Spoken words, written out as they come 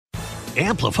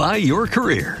Amplify your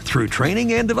career through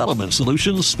training and development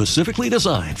solutions specifically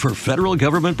designed for federal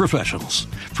government professionals.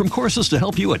 From courses to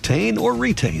help you attain or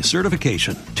retain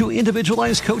certification, to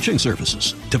individualized coaching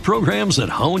services, to programs that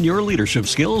hone your leadership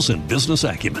skills and business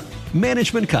acumen,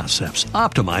 Management Concepts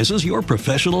optimizes your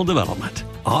professional development.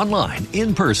 Online,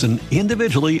 in person,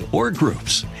 individually, or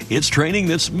groups, it's training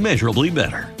that's measurably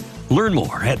better. Learn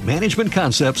more at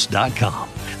managementconcepts.com.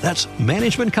 That's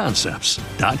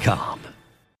managementconcepts.com.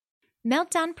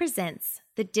 Meltdown presents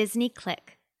The Disney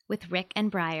Click with Rick and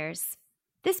Briars.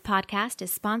 This podcast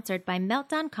is sponsored by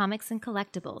Meltdown Comics and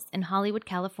Collectibles in Hollywood,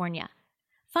 California.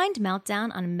 Find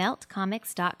Meltdown on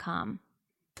meltcomics.com.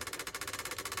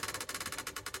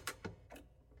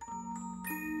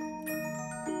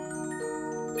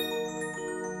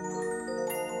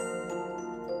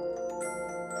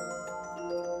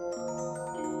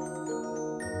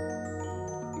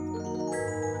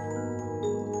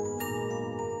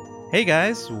 Hey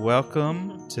guys,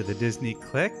 welcome to the Disney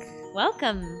Click.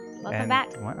 Welcome back.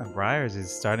 Briars is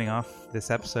starting off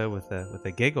this episode with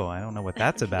a giggle. I don't know what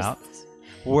that's about.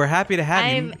 We're happy to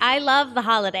have you. I love the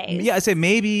holidays. Yeah, I say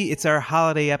maybe it's our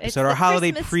holiday episode, our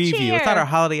holiday Christmas preview. cheer. It's not our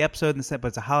holiday episode in the set, but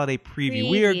it's a holiday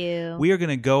preview. We are going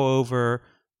to go over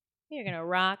You're going to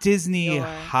rock Disney your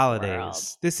holidays. world.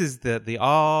 This is the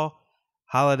all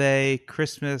holiday,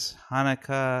 Christmas,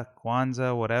 Hanukkah,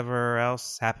 Kwanzaa, whatever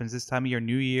else happens this time of year,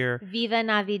 New Year. Viva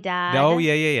Navidad. Oh,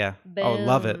 yeah. Oh,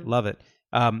 love it.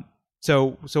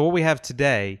 So what we have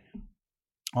today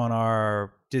on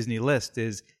our Disney list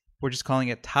is we're just calling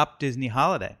it Top Disney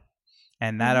Holiday.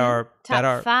 And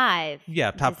Top 5.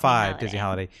 Yeah, top Disney 5 holiday. Disney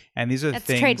holiday. And these are That's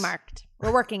things trademarked.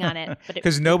 We're working on it.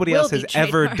 because nobody else has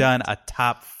ever done a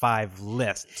top 5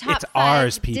 list. Top it's 5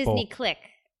 ours, people. Disney Click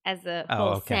as a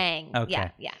whole saying.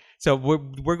 Okay. Yeah. So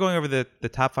we're going over the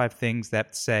top 5 things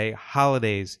that say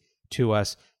holidays to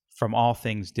us from all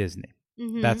things Disney.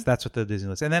 Mm-hmm. That's what the Disney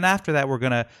list. And then after that, we're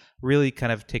going to really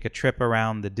kind of take a trip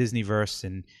around the Disneyverse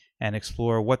and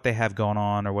explore what they have going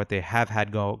on or what they have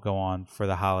had go on for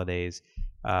the holidays,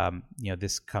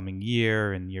 this coming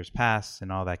year and years past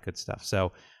and all that good stuff.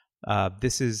 So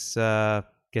this is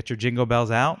get your jingle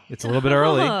bells out. It's a little bit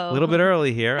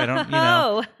early here. I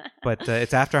don't, but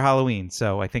it's after Halloween,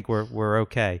 so I think we're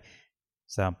okay.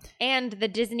 So and the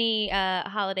Disney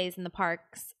holidays in the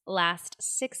parks last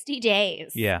 60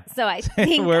 days. Yeah. So I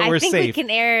think we're safe. We can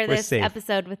air We're this safe.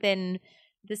 episode within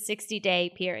the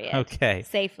 60-day period. Okay.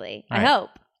 Safely. All I right. hope.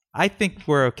 I think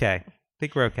we're okay.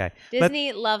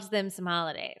 Disney loves them some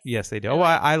holidays. Yes, they do. Oh,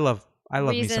 I love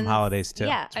me some holidays too.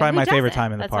 Yeah, It's probably my favorite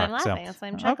time in the That's park. why I'm laughing. That's why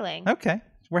I'm Oh, chuckling. okay.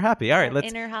 We're happy. All right,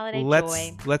 Inner holiday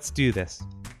joy. let's do this.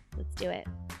 Let's do it.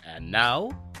 And now,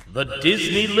 the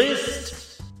Disney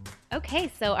List.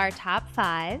 Okay, so our top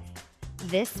 5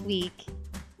 this week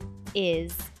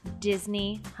is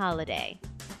Disney holiday.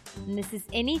 And this is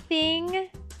anything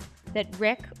that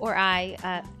Rick or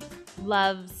I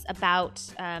loves about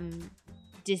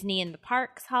Disney in the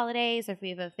parks holidays, or if we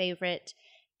have a favorite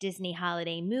Disney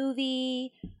holiday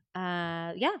movie.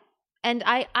 And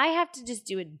I have to just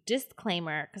do a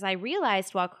disclaimer because I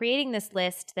realized while creating this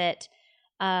list that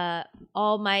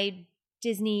all my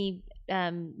Disney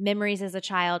memories as a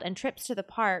child and trips to the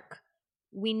park,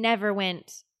 we never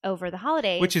went over the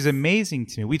holidays. Which is amazing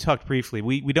to me. We talked briefly.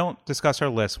 We don't discuss our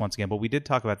list once again, but we did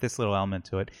talk about this little element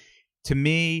to it. To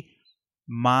me,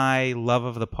 my love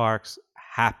of the parks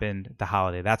happened at the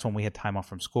holiday. That's when we had time off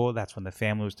from school. That's when the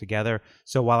family was together.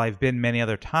 So while I've been many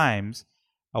other times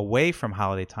away from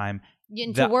holiday time,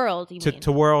 to World, you mean?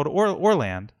 To World or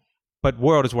Land, but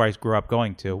World is where I grew up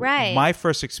going to. Right. My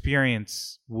first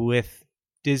experience with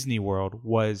Disney World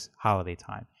was holiday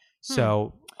time.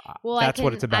 So that's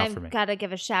what it's about for me. I've got to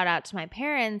give a shout out to my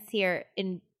parents here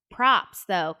in props,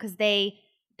 though, because they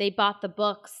bought the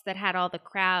books that had all the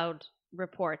crowd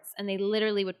reports, and they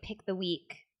literally would pick the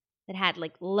week that had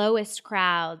like lowest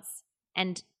crowds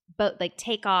and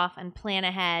take off and plan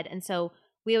ahead. And so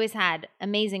we always had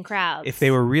amazing crowds. If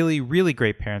they were really, really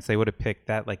great parents, they would have picked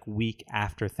that like week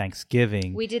after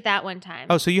Thanksgiving. We did that one time.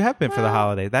 Oh, so you have been for the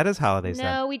holiday. That is holidays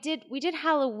then. No, we did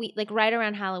Halloween, like right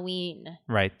around Halloween.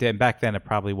 Right. And back then it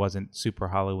probably wasn't super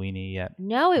Halloween-y yet.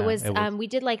 No, it was we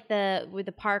did like where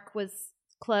the park was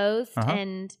closed, Uh-huh.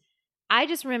 and I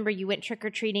just remember you went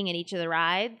trick-or-treating at each of the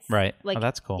rides. Right. Like,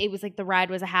 that's cool. It was like the ride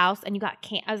was a house, and you got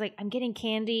I was like, I'm getting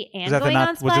candy and Was that the going not-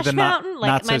 on was it Splash the not- Mountain. Like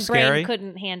not so my scary? brain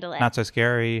couldn't handle it. Not so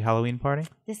scary Halloween party?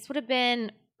 This would have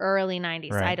been early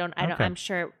 90s. Right. I don't. Okay. I'm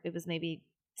sure it was maybe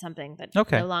something that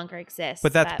Okay. no longer exists.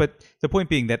 But the point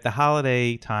being that the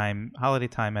holiday time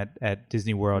at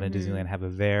Disney World and Mhm. Disneyland have a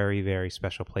very, very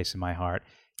special place in my heart.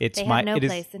 It's They my have no it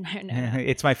is- place in there. No.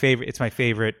 It's my favorite. It's my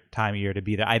favorite time of year to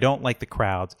be there. I don't like the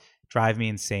crowds; drive me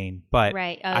insane. But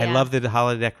Right. Oh, I yeah. love the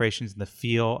holiday decorations and the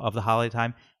feel of the holiday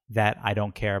time. That I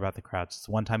don't care about the crowds. It's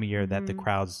one time a year that the Mhm.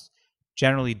 crowds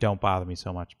generally don't bother me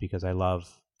so much because I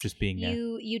love just being there.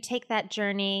 You take that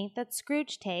journey that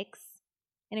Scrooge takes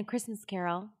in A Christmas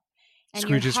Carol. And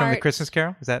Scrooge your is from the heart- Christmas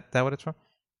Carol. Is that what it's from?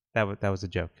 That was a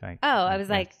joke. I was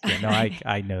like- no,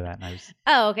 I know that. And I was,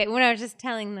 Oh, okay. When I was just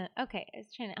telling I was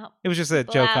trying to help. it was just a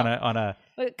People joke out. on a.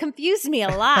 It confused me a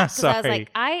lot because I was Sorry.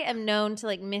 like, I am known to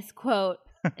like misquote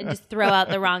and just throw out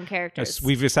the wrong characters.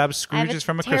 We've established I have Scrooge is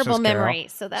from a terrible Christmas memory, Carol.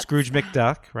 so that's Scrooge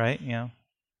McDuck, right? You know,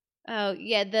 Oh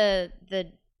yeah, the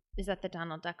is that the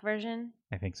Donald Duck version?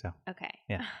 I think so. Okay.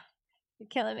 Yeah. You're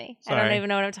killing me. I Sorry. don't even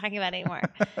know what I'm talking about anymore.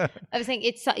 I was saying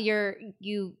it's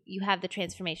you have the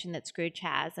transformation that Scrooge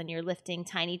has, and you're lifting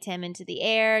Tiny Tim into the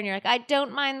air, and you're like, I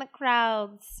don't mind the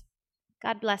crowds.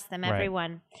 God bless them, Right.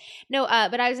 everyone. No,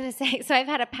 but I was going to say, so I've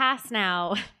had a pass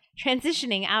now,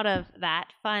 transitioning out of that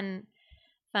funness.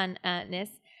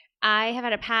 I have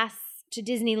had a pass to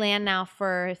Disneyland now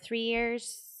for 3+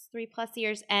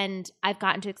 years, and I've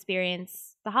gotten to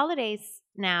experience the holidays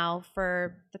now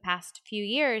for the past few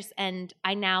years, and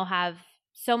I now have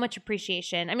so much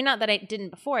appreciation. I mean, not that I didn't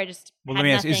before. I just Well, had let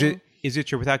me ask: nothing. is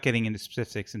it your, without getting into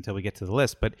specifics until we get to the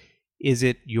list, but is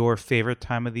it your favorite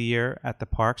time of the year at the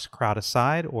parks, crowd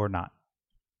aside, or not?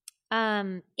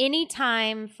 Any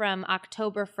time from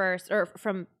October 1st or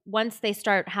from once they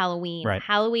start Halloween, Right.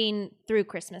 Halloween through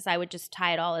Christmas, I would just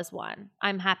tie it all as one.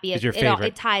 I'm happy Is your it all, favorite.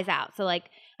 it ties out. So like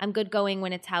I'm good going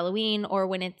when it's Halloween or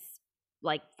when it's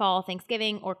like fall,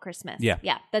 Thanksgiving or Christmas. Yeah.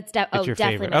 Yeah. That's It's your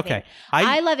definitely favorite. my Okay.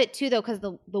 favorite. I love it too though, because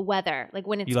the weather, like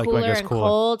when it's You like when it cooler gets and cooler.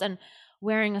 cold and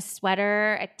wearing a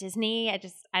sweater at Disney.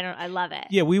 I love it.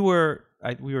 Yeah, we were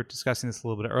discussing this a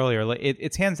little bit earlier. Like,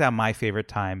 it's hands down my favorite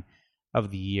time of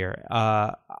the year.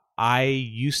 I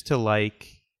used to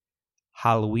like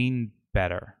Halloween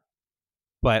better,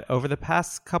 but over the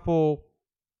past couple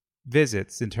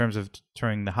visits, in terms of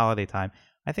during the holiday time,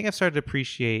 I think I've started to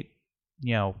appreciate,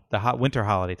 the hot winter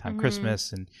holiday time, Mhm.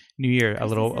 Christmas and New Year a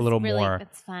little Christmas is really- more.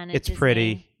 It's fun. at It's Disney.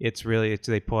 pretty. It's really.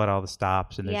 They pull out all the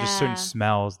stops, and there's just certain Yeah.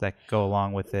 smells that go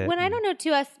along with it. When I and- don't know, to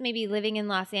us maybe living in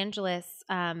Los Angeles,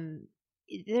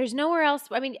 there's nowhere else.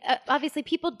 I mean, obviously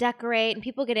people decorate and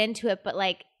people get into it, but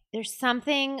like there's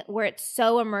something where it's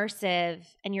so immersive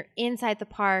and you're inside the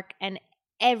park and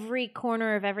every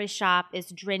corner of every shop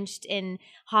is drenched in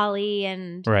holly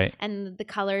and Right. and the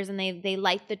colors, and they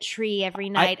light the tree every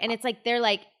night, and it's like they're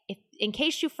like, if in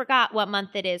case you forgot what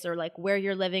month it is or like where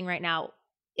you're living right now,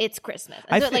 it's Christmas.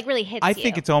 And so it like really hits I you.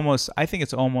 think it's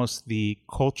almost the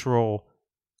cultural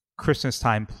Christmas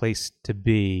time place to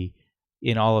be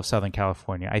in all of Southern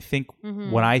California. I think Mhm.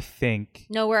 when I think,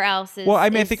 nowhere else is. well, I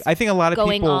mean, is I think a lot of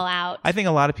going people, all out. I think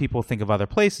a lot of people think of other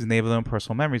places and they have their own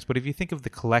personal memories. But if you think of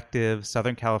the collective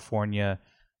Southern California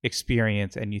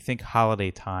experience and you think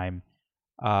holiday time,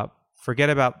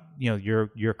 forget about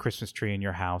your Christmas tree in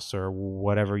your house or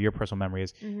whatever your personal memory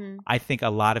is. Mhm. I think a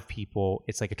lot of people,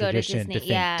 it's like a Go to tradition Disney, to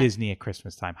think yeah. Disney at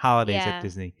Christmas time, holidays Yeah.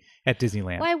 at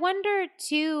Disneyland. Well, I wonder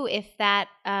too if that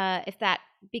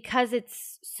because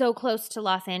it's so close to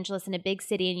Los Angeles in a big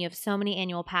city and you have so many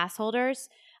annual pass holders.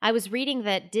 I was reading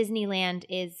that Disneyland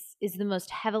is the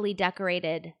most heavily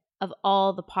decorated of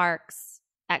all the parks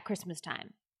at Christmas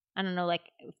time. I don't know, like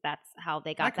if that's how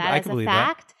they got I that could as a believe that.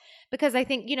 fact. Because I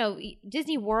think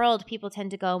Disney World people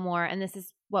tend to go more, and this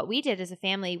is what we did as a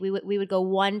family. We would go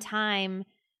one time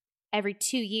every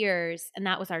 2 years, and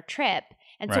that was our trip.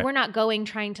 And so Right. we're not going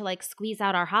trying to like squeeze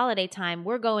out our holiday time.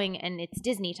 We're going and it's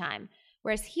Disney time.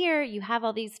 Whereas here you have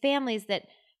all these families that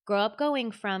grow up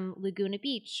going from Laguna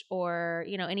Beach or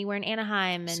anywhere in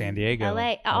Anaheim and San Diego,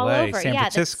 LA, all LA, over. San Yeah,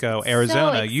 that's Francisco, so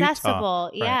Arizona, accessible.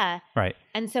 Utah. Yeah. Right.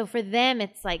 And so for them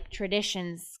it's like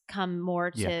traditions come more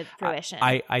to Yeah. fruition.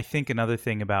 I think another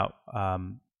thing about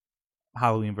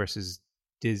Halloween versus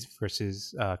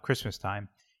Christmas time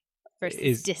versus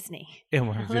is Disney.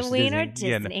 versus Halloween or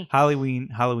Yeah, no, Disney?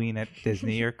 Halloween at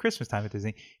Disney or Christmas time at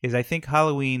Disney is, I think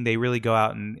Halloween they really go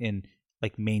out in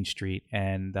like Main Street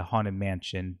and the Haunted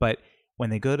Mansion, but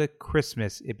when they go to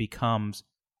Christmas, it becomes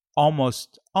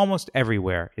almost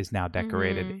everywhere is now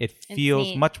decorated. Mhm. It It's feels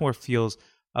neat. much more feels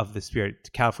of the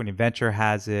spirit. California Adventure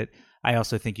has it. I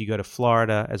also think you go to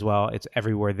Florida as well. It's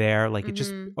everywhere there. Like it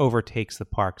just Mhm. overtakes the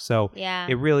park. So Yeah.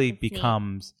 it really it's neat.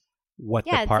 becomes what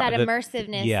Yeah, the it's park. that the-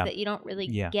 immersiveness yeah. that you don't really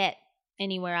Yeah. get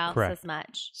anywhere else Correct. as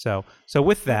much. So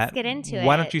with that, get into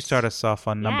why don't it. you start us off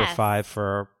on number Yes. 5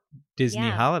 for Disney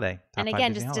Yeah. holiday? Top And 5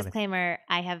 again, Disney just holiday. disclaimer,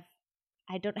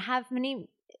 I don't have many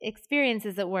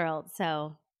experiences at World,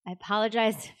 so I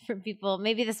apologize for people.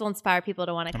 Maybe this will inspire people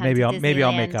to want to come Maybe to I'll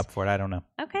make Disneyland. up for it. I don't know.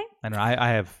 Okay. I don't know. I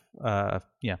have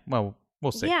well,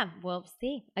 we'll see. Yeah, we'll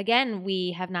see. Again,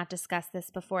 we have not discussed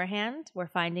this beforehand. We're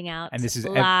finding out And this is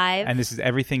live. and this is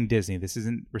everything Disney. This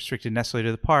isn't restricted necessarily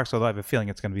to the parks, although I have a feeling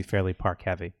it's going to be fairly park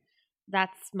heavy.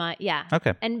 That's my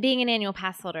Okay. And being an annual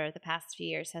pass holder the past few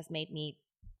years has made me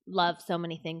love so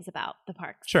many things about the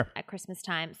parks Sure. at Christmas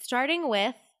time, starting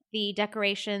with the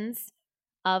decorations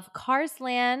of Cars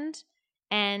Land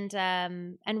and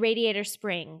Radiator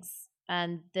Springs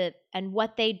and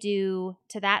what they do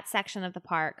to that section of the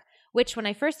park, which when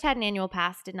I first had an annual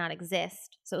pass did not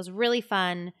exist. So it was really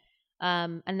fun.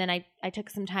 And then I took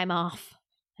some time off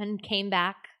and came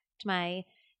back to my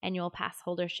annual pass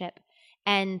holdership.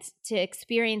 And to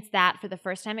experience that for the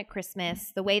first time at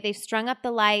Christmas, the way they've strung up the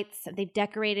lights, they've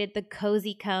decorated the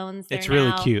cozy cones. It's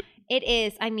really cute. It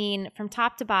is. I mean, from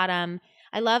top to bottom.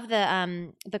 I love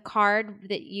the card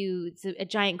that it's a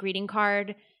giant greeting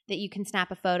card that you can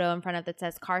snap a photo in front of that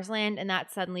says Cars Land, and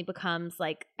that suddenly becomes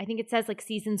like, I think it says like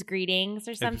Season's Greetings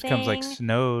or something. It becomes like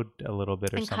snowed a little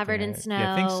bit or and something. covered in snow.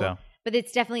 Yeah, I think so. But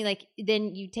it's definitely like,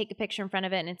 then you take a picture in front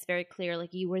of it and it's very clear,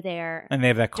 like you were there. And they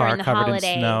have that car during the covered holidays.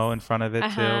 in snow in front of it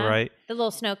too, right? The little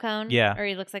snow cone. Yeah. Or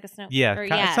he looks like a snow. Yeah,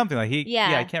 or, something like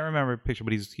Yeah. I can't remember a picture,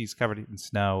 but he's covered in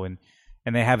snow, and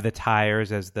they have the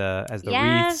tires as the yes,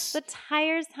 wreaths. the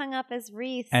tires hung up as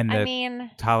wreaths. And I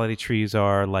mean, holiday trees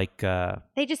are like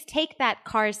they just take that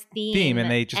Cars theme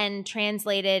and they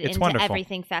translate it into wonderful.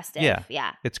 everything festive. Yeah.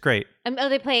 Yeah. It's great.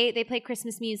 They play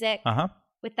Christmas music. Uh-huh.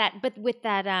 With that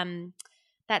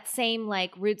same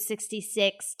like Route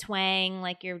 66 twang,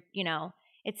 like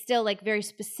it's still like very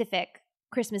specific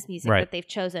Christmas music that they've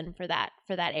chosen for that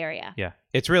area. Yeah.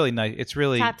 It's really nice. It's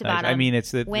really top to nice. bottom. I mean, it's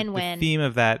the win-win. The theme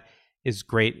of that is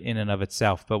great in and of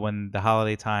itself, but when the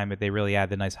holiday time, they really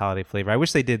add the nice holiday flavor. I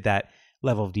wish they did that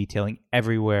level of detailing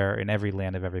everywhere in every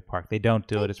land of every park. They don't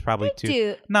do it. It's probably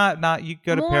too not you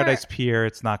go to Paradise Pier,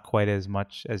 it's not quite as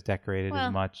much as decorated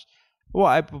as much.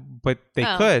 Well, but they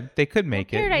could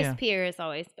make it. Paradise Pier has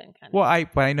always been kind of. Well,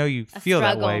 I know you feel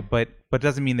struggle. that way, but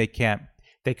doesn't mean they can't.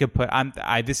 They could put.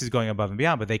 This is going above and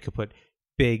beyond, but they could put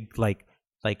big like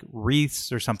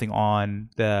wreaths or something on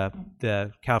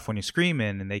the California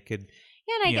Screamin', and they could.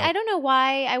 Yeah, and I don't know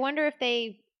why. I wonder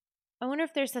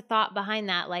if there's a thought behind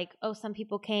that. Like, some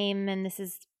people came, and this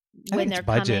is when they're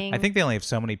budget. coming. I think they only have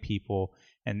so many people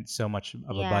and so much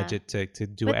of a budget to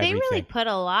do but everything. They really put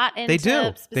a lot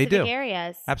into specific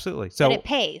areas. Absolutely. So but it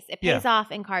pays. It pays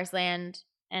off in Cars Land.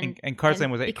 And Cars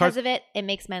Land was because of it, it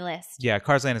makes my list. Yeah,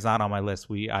 Cars Land is not on my list.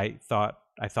 I thought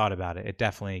about it. It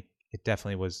definitely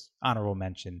was honorable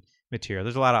mention material.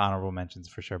 There's a lot of honorable mentions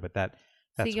for sure, but that's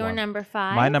so your one. number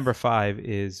 5? My number 5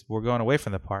 is, we're going away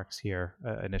from the parks here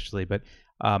initially, but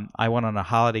I went on a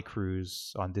holiday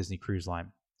cruise on Disney Cruise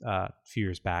Line a few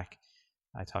years back.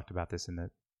 I talked about this in the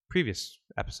previous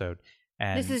episode.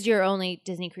 And this is your only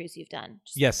Disney cruise you've done?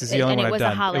 Yes, this is the only one I've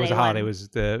done. It was a holiday.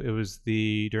 It was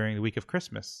during the week of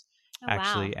Christmas,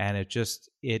 actually. Wow. And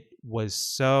it was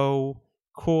so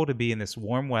cool to be in this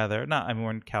warm weather.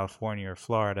 We're in California or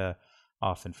Florida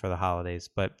often for the holidays,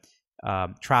 but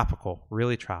tropical,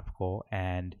 really tropical.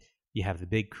 And you have the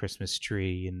big Christmas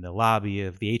tree in the lobby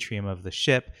of the atrium of the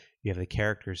ship. You have the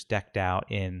characters decked out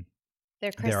in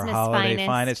their holiday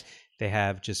finest. They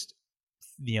have just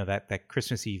that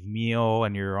Christmas Eve meal,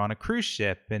 and you're on a cruise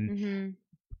ship, and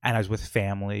I was with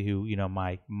family who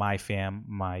my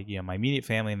immediate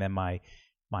family, and then my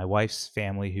wife's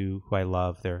family who I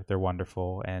love. They're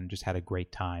wonderful, and just had a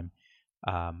great time.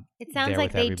 It sounds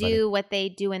like they do what they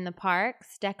do in the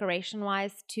parks, decoration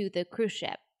wise, to the cruise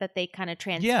ship. That they kind of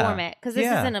transform it, because this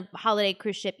isn't a holiday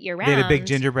cruise ship year round. They had a big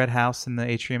gingerbread house in the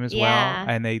atrium as well,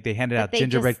 and they handed out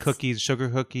gingerbread cookies, sugar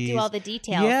cookies. Do all the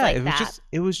details, like that.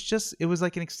 It was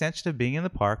like an extension of being in the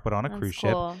park, but on a cruise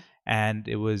ship, and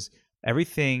it was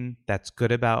everything that's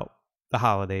good about the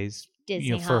holidays.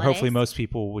 Disney for holidays. Hopefully most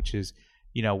people, which is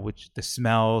which the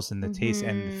smells and the taste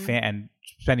and and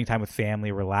spending time with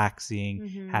family,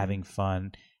 relaxing, having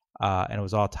fun, and it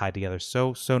was all tied together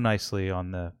so nicely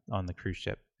on the cruise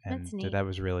ship. And that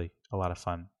was really a lot of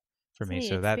fun for me.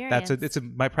 So it's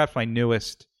perhaps my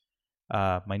newest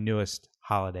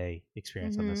holiday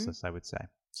experience on this list, I would say.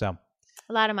 So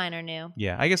a lot of mine are new.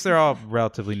 Yeah, I guess they're all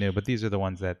relatively new, but these are the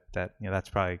ones that that's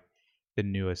probably the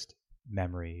newest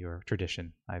memory or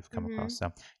tradition I've come across.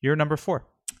 So you're number 4.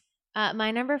 My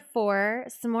number 4,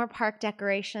 some more park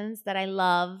decorations that I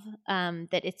love.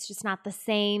 That it's just not the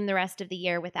same the rest of the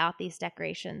year without these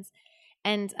decorations.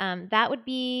 And that would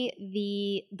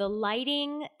be the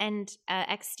lighting and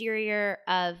exterior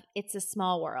of It's a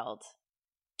Small World.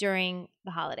 during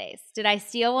the holidays. Did I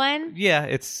steal one? Yeah,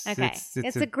 it's Okay.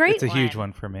 It's a great It's a huge one.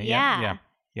 one for me. Yeah.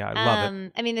 Yeah, I love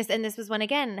it. I mean, this was one,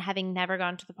 again, having never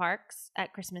gone to the parks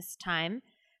at Christmas time.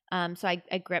 So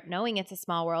I grew up knowing it's a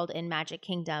small world in Magic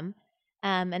Kingdom.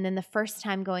 And then the first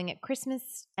time going at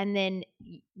Christmas, and then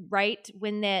right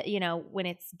when when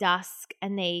it's dusk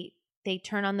and they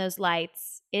turn on those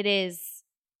lights, it is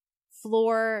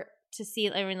floor to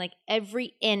see. I mean, like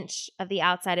every inch of the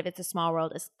outside of It's a Small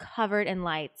World is covered in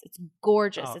lights. It's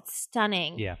gorgeous. Oh. It's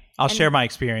stunning. Yeah, I'll share my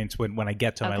experience when I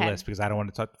get to my Okay. list, because I don't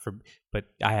want to talk but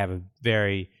I have a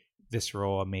very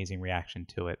visceral, amazing reaction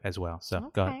to it as well.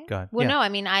 So go ahead. Well, Yeah. no, I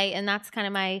mean, and that's kind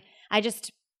of I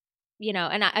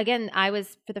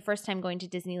was for the first time going to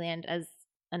Disneyland as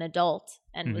an adult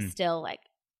and was still like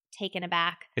taken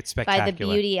aback It's spectacular. by the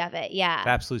beauty of it. Yeah. It's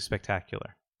absolutely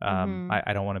spectacular.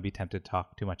 I don't want to be tempted to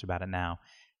talk too much about it now.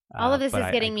 All of this but is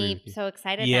I getting agree me with you. so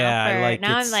excited Yeah,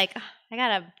 now. I'm like, I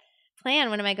gotta plan.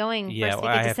 When am I going? First week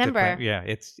I of have to December. plan. Yeah,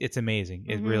 it's amazing.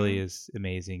 It really is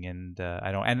amazing, and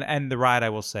I don't. And the ride, I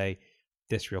will say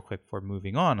this real quick before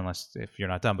moving on, unless if you're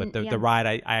not done. But the ride,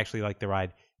 I actually like the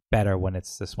ride better when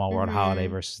it's the Small World Holiday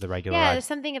versus the regular ride. There's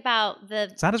something about the.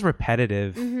 It's not as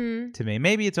repetitive to me.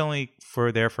 Maybe it's only for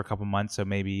a couple months, so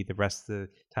maybe the rest of the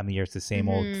time of year it's the same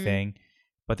old thing.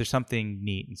 But there's something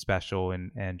neat and special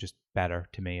and just better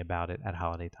to me about it at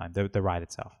holiday time, the ride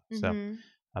itself. So,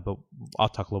 but I'll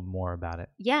talk a little more about it.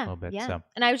 Yeah, a little bit. yeah. So.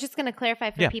 And I was just going to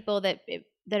clarify for people that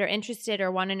are interested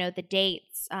or want to know the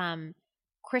dates.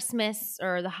 Christmas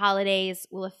or the holidays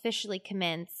will officially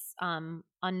commence on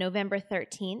November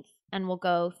 13th and will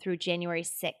go through January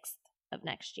 6th of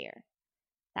next year.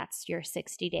 That's your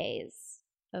 60 days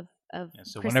of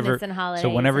Christmas and holidays. So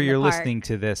whenever in the you're park. listening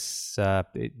to this,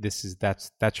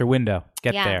 that's your window.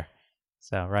 Get there.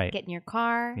 So right. Get in your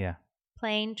car. Yeah.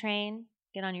 Plane, train.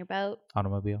 Get on your boat.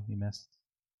 Automobile. You missed.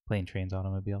 Plane, trains,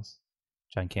 automobiles.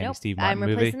 John Candy, Nope. Steve Martin I'm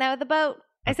movie. replacing that with a boat.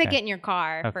 I said Okay. get in your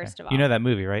car, Okay. first of all. You know that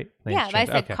movie, right? Planes, Yeah, but I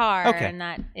Trains- said car, Okay. and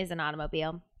that is an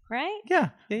automobile, right? Yeah.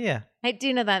 I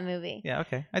do know that movie. Yeah.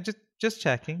 Okay. I just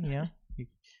checking. You know,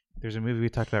 there's a movie we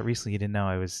talked about recently. You didn't know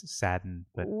I was saddened,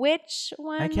 but Which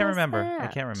one? I can't was remember. that? I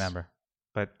can't remember.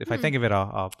 But if I think of it,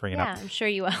 I'll bring it Yeah, up. I'm sure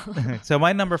you will. So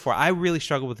my number 4, I really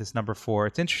struggle with this number 4.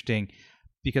 It's interesting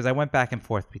because I went back and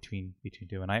forth between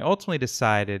two, and I ultimately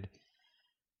decided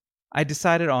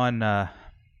on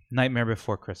Nightmare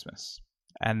Before Christmas,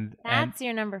 and That's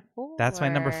your number 4. that's my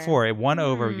number 4. It won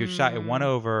over. It won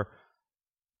over.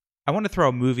 I want to throw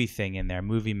a movie thing in there,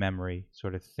 movie memory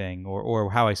sort of thing, or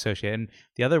how I associate it. And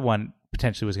the other one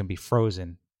potentially was going to be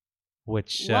Frozen,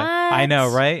 which I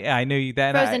know, right? I knew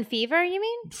that. Frozen Fever, you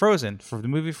mean? Frozen, for the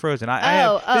movie Frozen. I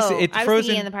was Frozen,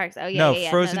 thinking in the parks. Oh, yeah, no, yeah.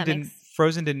 Frozen that didn't. makes-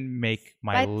 Frozen didn't make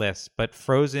my list, but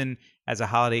Frozen as a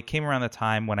holiday, it came around the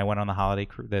time when I went on the holiday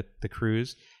the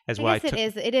cruise as well. I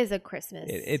guess it is a Christmas.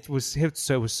 It was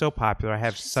so popular. I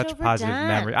have It's such overdone. positive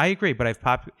memories. I agree, but I've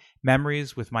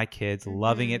memories with my kids,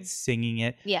 loving it, singing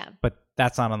it. Yeah. But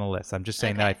that's not on the list. I'm just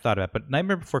saying that Okay. I thought about it. But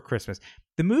Nightmare Before Christmas,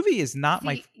 the movie is not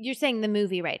So you're saying the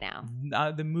movie right now.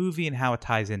 the movie and how it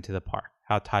ties into the park,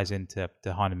 how it ties into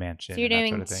the Haunted Mansion. So you're and that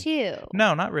doing sort of thing. 2.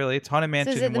 No, not really. It's Haunted So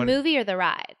Mansion. is it the movie or the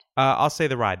ride? I'll say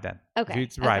the ride then. Okay.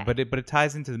 It's the ride, Okay. but it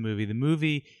ties into the movie. The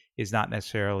movie is not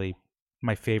necessarily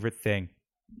my favorite thing,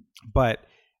 but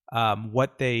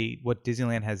what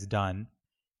Disneyland has done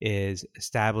is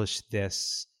establish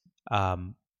this.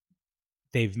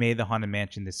 They've made the Haunted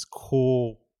Mansion this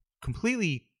cool,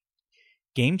 completely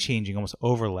game-changing, almost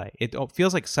overlay. It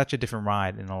feels like such a different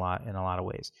ride in a lot of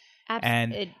ways.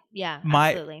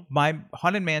 Absolutely. My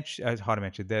Haunted Mansion,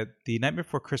 the Nightmare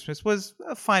Before Christmas was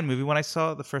a fine movie. When I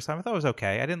saw it the first time, I thought it was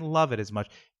okay. I didn't love it as much,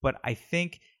 but I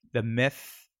think the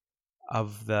myth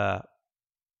of the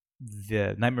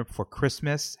Nightmare Before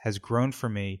Christmas has grown for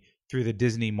me through the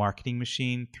Disney marketing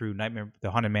machine, through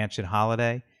the Haunted Mansion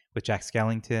Holiday with Jack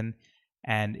Skellington,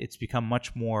 and it's become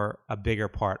much more a bigger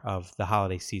part of the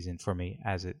holiday season for me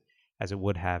as it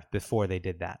would have before they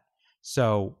did that.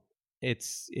 So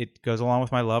it goes along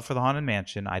with my love for the Haunted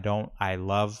Mansion. I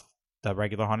love the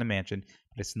regular Haunted Mansion,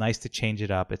 but it's nice to change it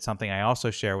up. It's something I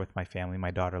also share with my family.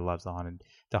 My daughter loves the Haunted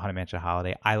Mansion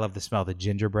Holiday. I love the smell of the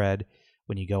gingerbread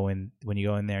when you go in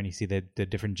there and you see the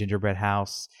different gingerbread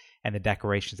house and the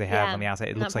decorations they have on the outside.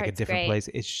 It looks like a different place.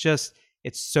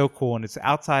 It's so cool, and it's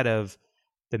outside of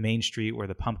the main street where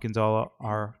the pumpkins all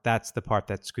are. That's the part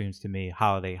that screams to me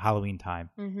Halloween time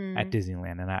at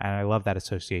Disneyland, and I love that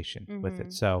association with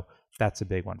it. So that's a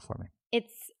big one for me.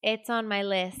 It's on my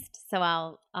list, so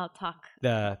I'll talk.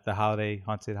 The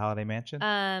haunted holiday mansion.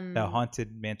 The Haunted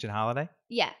Mansion Holiday.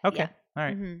 Yeah. Okay. Yeah. All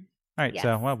right. Mm-hmm. All right, Yes.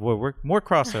 so we're more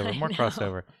crossover, I more know.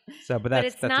 crossover. So, but But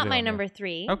that's it's a not good my one, number yeah.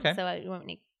 3. Okay. So you want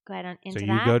me to go ahead into So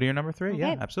that? you go to your number 3?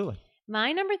 Yeah, Okay. absolutely.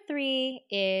 My number 3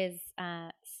 is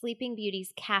Sleeping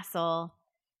Beauty's castle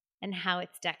and how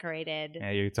it's decorated. Yeah,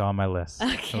 it's on my list.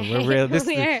 Okay. So we're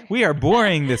real. We are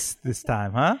boring this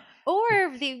time, huh? Or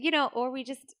we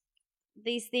just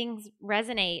these things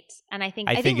resonate, and I think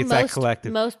it's that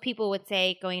collective. Most people would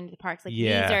say going into the parks like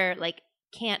these are like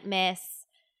can't miss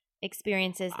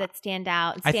experiences that stand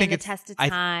out and stand the test of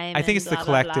time. I think it's the blah,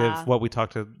 collective. blah, blah. What we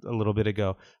talked a little bit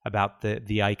ago about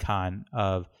the icon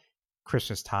of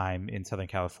Christmas time in Southern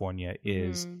California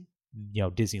is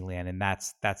Disneyland, and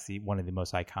that's one of the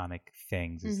most iconic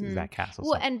things is that castle.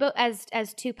 Well, and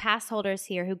as 2 pass holders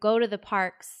here who go to the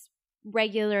parks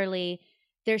regularly,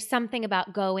 there's something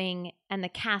about going and the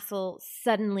castle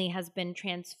suddenly has been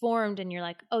transformed, and you're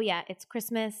like, oh yeah, it's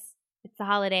Christmas, it's the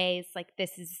holidays, like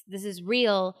this is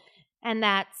real, and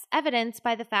that's evidenced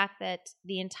by the fact that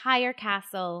the entire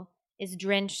castle is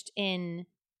drenched in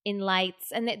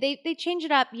lights, and they change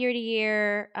it up year to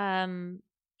year.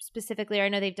 Specifically, I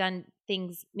know they've done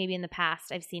things maybe in the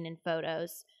past I've seen in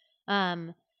photos.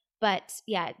 But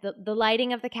yeah, the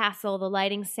lighting of the castle, the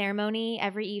lighting ceremony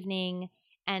every evening,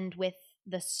 and with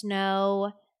the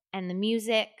snow and the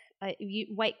music,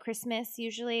 White Christmas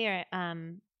usually, or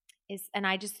is, and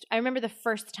I remember the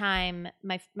first time,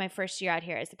 my first year out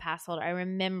here as a pass holder, I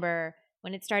remember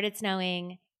when it started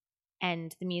snowing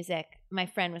and the music, my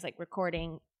friend was like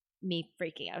recording me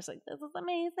freaking out. I was like, this is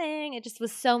amazing. It just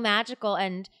was so magical.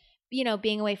 And,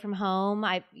 being away from home,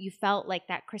 you felt like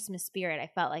that Christmas spirit. I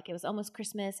felt like it was almost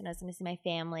Christmas and I was going to see my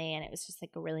family, and it was just like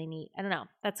a really neat, I don't know.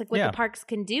 That's like what the parks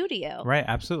can do to you. Right.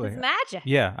 Absolutely. It's magic.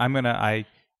 Yeah. I'm going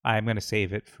to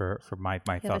save it for my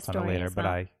thoughts on it later, but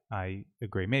I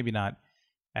agree. Maybe not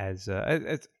as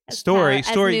story.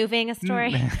 As moving a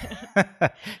story. I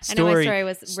know my story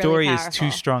was really story powerful. is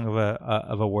too strong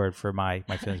of a word for my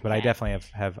feelings, but I definitely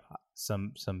have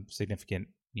some significant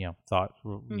thoughts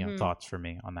for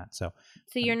me on that. So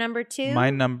your number 2? my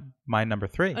number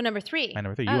 3. Oh, number 3. My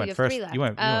number 3. Oh, You went first. 3 left. You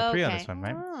went 3 on this one,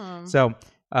 right? So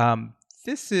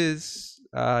this is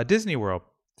a Disney World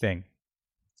thing.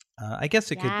 I guess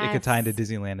it could tie into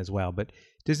Disneyland as well, but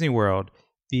Disney World,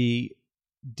 the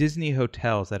Disney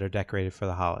hotels that are decorated for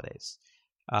the holidays.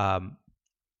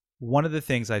 One of the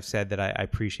things I've said that I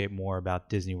appreciate more about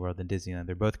Disney World than Disneyland,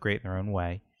 they're both great in their own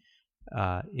way,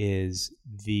 is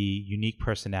the unique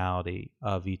personality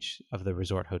of each of the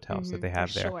resort hotels that they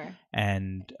have there. Sure.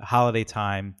 And holiday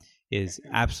time is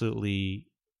absolutely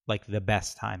like the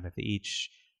best time that they each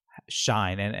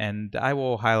shine. And I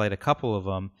will highlight a couple of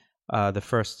them. The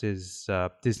first is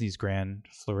Disney's Grand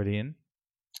Floridian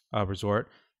Resort.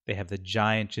 They have the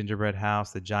giant gingerbread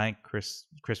house, the giant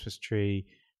Christmas tree.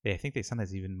 I think they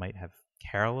sometimes even might have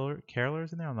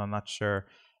carolers in there. I'm not sure.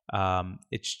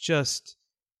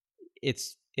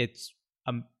 It's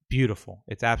beautiful.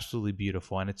 It's absolutely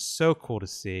beautiful, and it's so cool to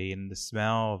see. And the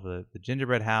smell of the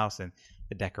gingerbread house and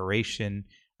the decoration.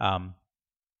 I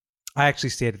actually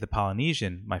stayed at the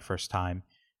Polynesian my first time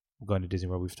going to Disney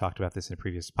World. We've talked about this in a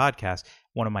previous podcast.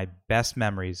 One of my best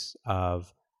memories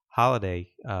of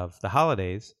the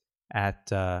holidays at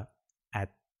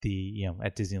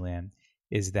Disneyland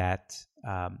is that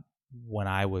when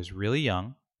I was really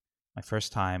young, my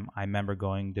first time, I remember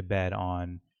going to bed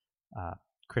on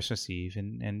Christmas Eve,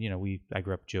 and I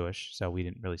grew up Jewish, so we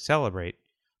didn't really celebrate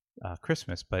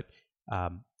Christmas, but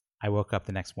I woke up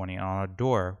the next morning and on our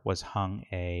door was hung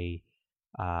a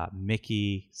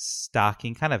Mickey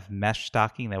stocking, kind of mesh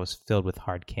stocking that was filled with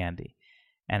hard candy.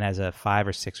 And as a 5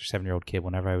 or 6 or 7-year-old kid,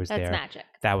 whenever I was there, magic.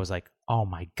 That was like, oh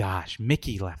my gosh,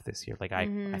 Mickey left this year. Like I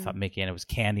thought Mickey, and it was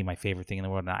candy, my favorite thing in the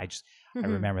world. And I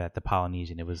remember that the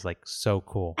Polynesian, it was like so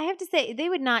cool. I have to say, they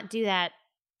would not do that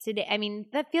today. I mean,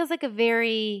 that feels like a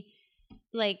very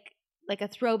like a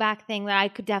throwback thing that I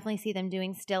could definitely see them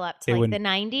doing still up to the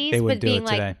 90s, but being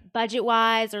like budget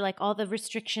wise, or like all the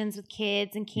restrictions with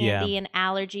kids and candy and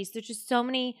allergies. There's just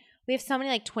we have so many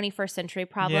like 21st century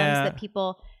problems that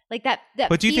people like that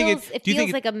but do you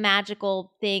feels like a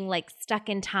magical thing, like stuck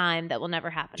in time, that will never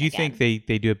happen Do you again. think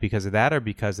they do it because of that, or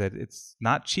because it's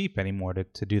not cheap anymore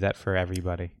to do that for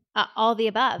everybody? All the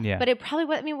above. Yeah. But it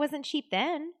probably it wasn't cheap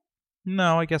then.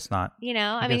 No, I guess not.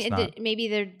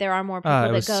 Maybe there are more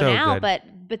people that go now, but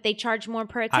they charge more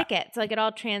per ticket. So like it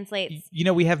all translates.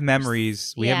 We have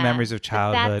memories. We have memories of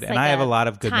childhood, and I have a lot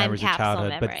of good memories of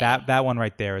childhood. But that one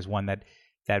right there is one that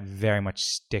very much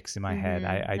sticks in my head.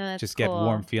 I just get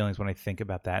warm feelings when I think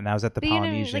about that. And I was at the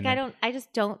Polynesian. I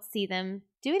just don't see them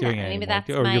doing that. Maybe anymore. that's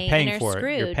or my you're paying inner for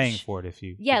Scrooge. it. You're paying for it if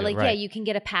you. You can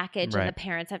get a package and the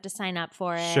parents have to sign up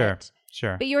for it. Sure.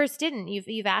 Sure. But yours didn't.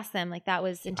 You've asked them, like, that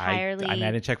was entirely. I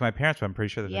didn't check my parents, but I'm pretty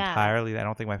sure that entirely. I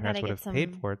don't think my parents would have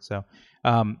paid for it. So,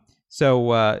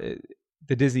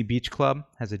 the Disney Beach Club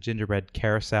has a gingerbread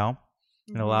carousel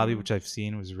in the lobby, which I've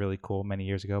seen. It was really cool many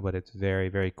years ago, but it's very,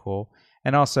 very cool.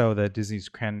 And also the Disney's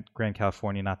Grand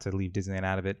California, not to leave Disneyland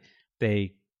out of it,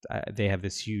 they have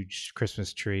this huge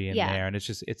Christmas tree in there, and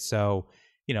it's so,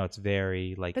 it's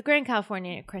very like the Grand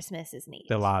California Christmas is neat.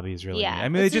 The lobby is really neat. I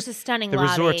mean, it's just a stunning the lobby.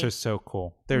 resorts are so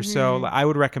cool. They're so. I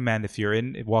would recommend, if you're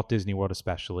in Walt Disney World,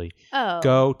 especially,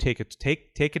 go take a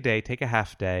day, take a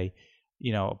half day,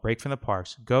 break from the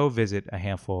parks, go visit a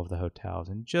handful of the hotels,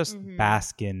 and just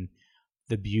bask in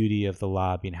the beauty of the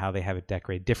lobby and how they have it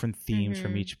decorated, different themes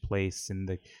from each place, and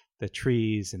the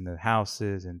trees and the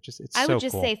houses, and just it's so cool. I would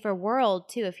just say for World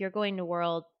too, if you're going to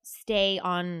World, stay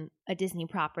on a Disney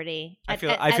property. I feel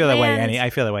that way. I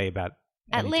feel that way about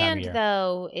at Land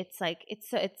though. It's like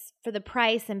it's for the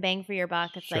price and bang for your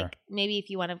buck. It's like maybe if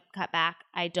you want to cut back,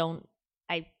 I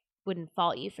wouldn't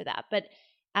fault you for that. But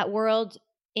at World,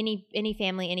 any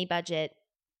family, any budget,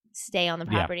 stay on the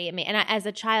property. I mean, and as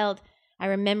a child, I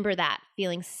remember that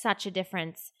feeling such a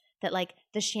difference, that like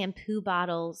the shampoo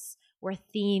bottles were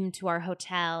themed to our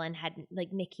hotel and had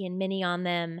like Mickey and Minnie on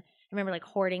them. I remember like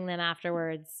hoarding them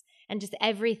afterwards, and just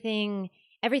everything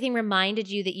reminded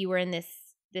you that you were in this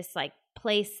like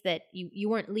place that you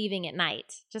weren't leaving at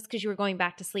night just because you were going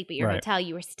back to sleep at your hotel.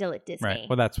 You were still at Disney. Right.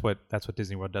 Well, that's what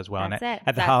Disney World does well. That's and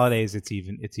at the holidays, it's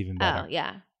even better. Oh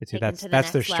yeah. That's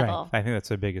their strength. Level. I think that's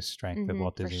their biggest strength of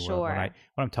Walt Disney World. When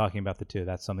I'm talking about the two,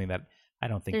 that's something that I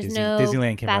don't think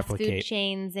Disneyland can fast replicate. Food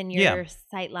chains in your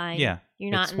sight line. Yeah, you're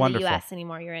not in the U.S.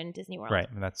 anymore. You're in Disney World. Right,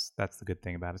 and that's the good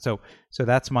thing about it. So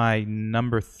that's my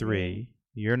number 3.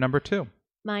 Your number 2.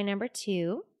 My number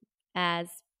 2, as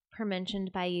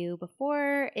mentioned by you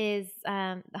before, is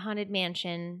the Haunted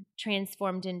Mansion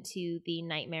transformed into the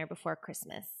Nightmare Before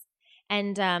Christmas,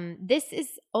 and this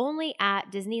is only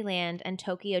at Disneyland and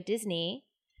Tokyo Disney.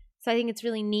 So I think it's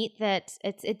really neat that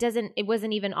it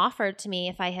wasn't even offered to me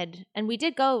if I had, and we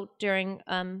did go during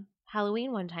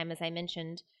Halloween one time, as I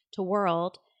mentioned, to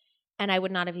World, and I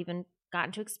would not have even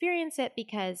gotten to experience it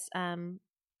because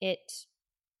it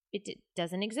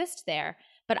doesn't exist there.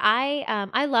 But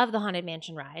I love the Haunted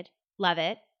Mansion ride, love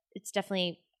it. It's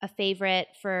definitely a favorite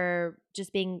for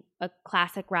just being a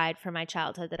classic ride from my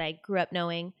childhood that I grew up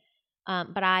knowing.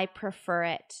 But I prefer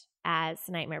it as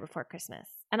Nightmare Before Christmas.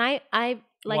 And I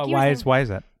like why is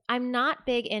that? I'm not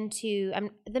big into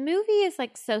the movie is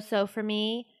like so for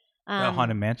me. The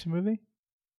Haunted Mansion movie?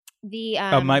 The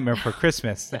Nightmare Before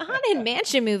Christmas. The Haunted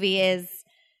Mansion movie is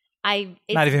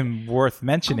it's not even worth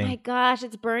mentioning. Oh my gosh,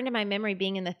 it's burned in my memory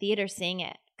being in the theater seeing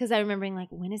it, because I remember being like,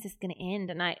 when is this going to end?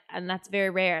 And that's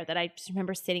very rare that I just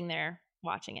remember sitting there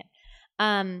watching it.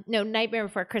 No, Nightmare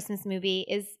Before Christmas movie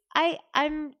is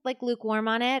I'm like lukewarm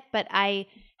on it, but I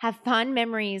have fond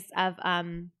memories of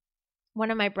one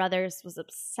of my brothers was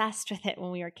obsessed with it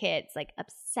when we were kids, like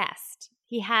obsessed.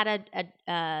 He had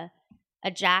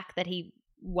a jack that he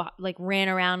ran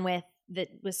around with that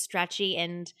was stretchy,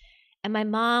 and my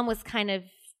mom was kind of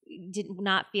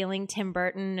not feeling Tim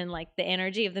Burton and like the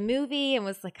energy of the movie, and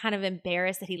was like kind of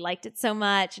embarrassed that he liked it so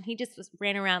much, and he just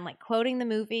ran around like quoting the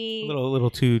movie. A little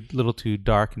too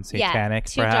dark and satanic.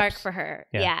 Too perhaps. Dark for her.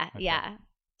 Yeah.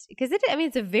 Because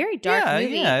it's a very dark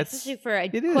movie, especially for a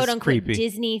quote unquote creepy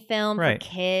Disney film for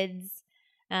kids.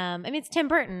 It's Tim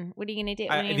Burton. What are you going to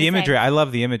do? The imagery, I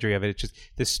love the imagery of it. It's just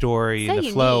the story and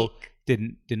the flow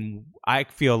didn't. I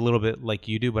feel a little bit like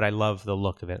you do, but I love the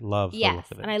look of it. The look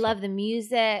of it. And I love the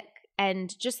music,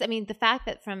 and just the fact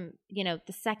that from the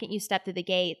second you step through the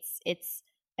gates, it's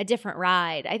a different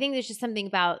ride. I think there's just something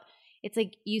about it's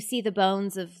like you see the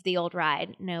bones of the old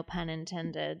ride, no pun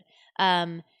intended.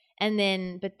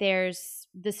 But there's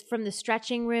this from the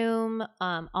stretching room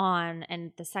on,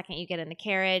 and the second you get in the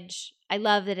carriage, I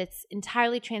love that it's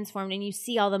entirely transformed, and you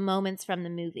see all the moments from the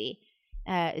movie.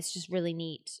 It's just really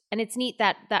neat, and it's neat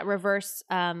that reverse.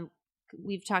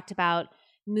 We've talked about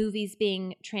movies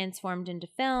being transformed into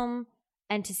film,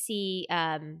 and to see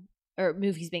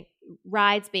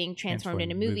rides being transformed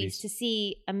into movies. To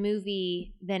see a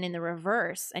movie then in the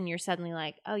reverse, and you're suddenly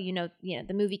like, oh,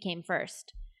 the movie came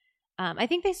first. I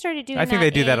think they started doing. I think they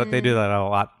do that. They do that a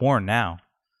lot more now,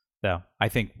 though. I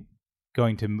think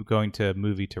going to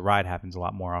movie to ride happens a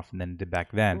lot more often than it did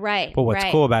back then. Right. But what's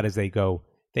cool about it is they go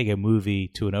movie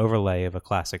to an overlay of a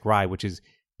classic ride, which is a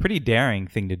pretty daring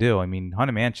thing to do. I mean,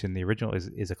 Haunted Mansion, the original,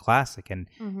 is a classic, and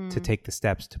to take the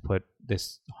steps to put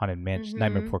this Haunted Mansion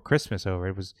Nightmare Before Christmas over,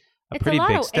 it was a pretty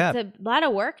big step. It's a lot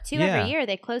of work too. Every year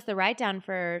they close the ride down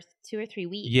for 2 or 3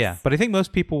 weeks. Yeah, but I think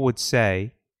most people would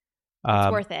say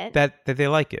It's worth it. That they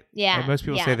like it. Yeah. Like, most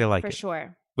people say they like for it.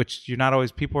 sure. Which you're not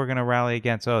always. People are going to rally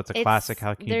against. Oh, it's a classic.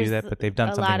 How can you do that? But they've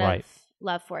done something right.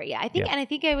 Love for it. Yeah, I think, and I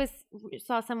think I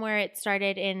saw somewhere it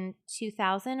started in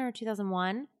 2000 or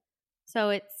 2001, so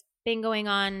it's been going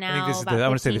on now. I think this is about I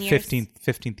want to say the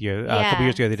 15th year. A couple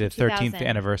years ago, they did 13th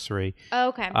anniversary. Oh,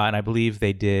 okay. And I believe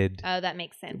they did. Oh, that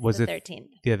makes sense. Was the it 13th?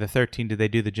 Yeah, the 13th. Did they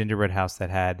do the gingerbread house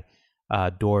that had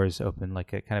doors open,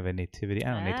 like a kind of a nativity?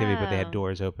 I don't know nativity, but they had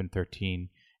doors open 13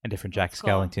 and different Jack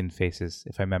Skellington faces,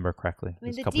 if I remember correctly. I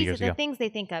mean, a couple years ago. The things they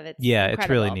think of, it's it's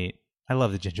really neat. I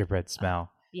love the gingerbread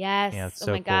smell. Yes. Yeah, it's so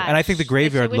oh my cool. gosh. And I think the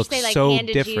graveyard looks they, so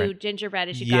handed different. You gingerbread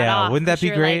as you got off. Wouldn't that be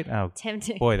great? Like,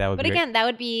 tempting. Boy, that would be But great. again, that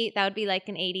would be like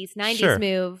an 80s, 90s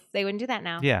move. They wouldn't do that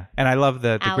now. Yeah. And I love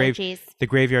the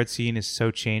graveyard scene is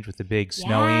so changed with the big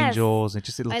snow angels. It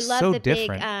looks so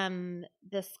different. I love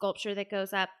the sculpture that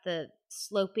goes up, the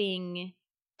sloping.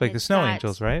 Like the snow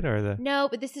angels, right? Or the No,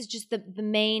 but this is just the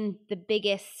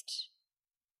biggest,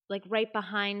 like right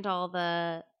behind all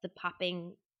the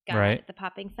popping the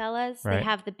popping fellas. Right. They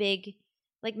have the big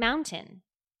like mountain.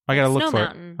 I gotta look snow for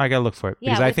mountain. it. I gotta look for it Yeah,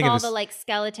 because with I think all it was the like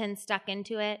skeletons stuck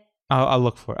into it. I'll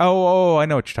look for it. Oh, I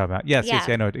know what you're talking about. Yes,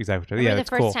 I know exactly what you're talking about. Yeah, the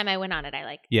first time I went on it,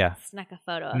 I snuck a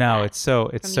photo of that. It's so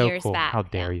cool. Back. How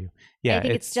dare you? Yeah, I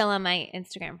think it's still on my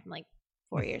Instagram from like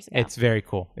 4 years ago. It's very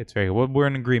cool. We're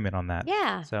in agreement on that.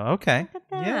 Yeah. So okay. Look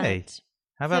at that. Yay.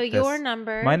 How about this? Your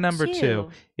number My number 2. 2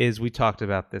 is, we talked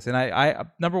about this, and I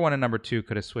number 1 and number 2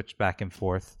 could have switched back and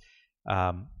forth.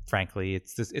 Frankly,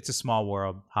 it's a small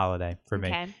world holiday for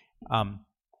me.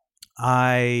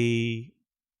 I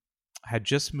had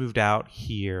just moved out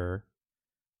here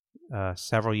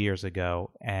several years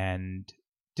ago and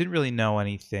didn't really know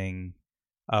anything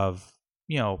of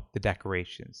the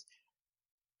decorations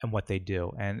and what they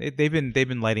do, and they've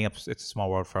been lighting up It's a Small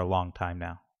World for a long time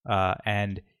now.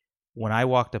 And when I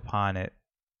walked upon it,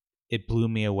 it blew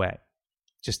me away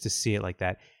just to see it like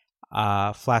that.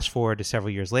 Flash forward to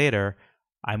several years later,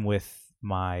 I'm with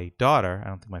my daughter. I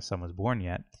don't think my son was born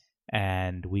yet,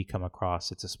 and we come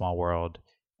across It's a Small World,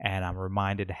 and I'm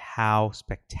reminded how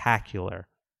spectacular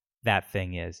that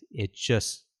thing is. It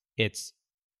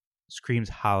screams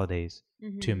holidays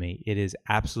to me. It is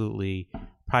absolutely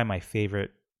probably my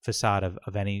favorite facade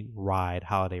of any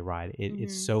holiday ride.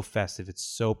 It's so festive. It's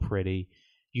so pretty.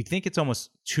 You think it's almost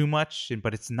too much,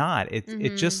 but it's not.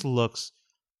 It just looks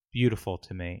beautiful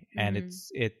to me, and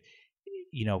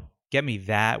get me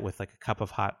that with like a cup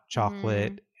of hot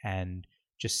chocolate and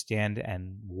just stand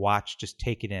and watch, just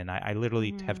take it in. I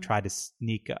literally have tried to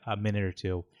sneak a minute or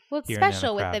two. Well, it's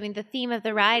special the theme of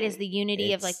the ride is the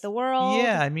unity of like the world.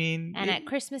 Yeah, and at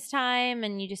Christmas time,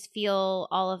 and you just feel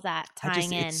all of that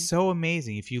tying in. It's so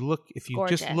amazing. If you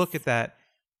just look at that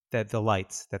the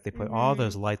lights that they put, all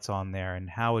those lights on there, and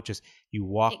how it just you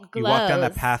walk down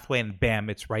that pathway and bam,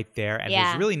 it's right there, and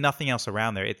there's really nothing else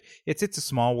around there. It's a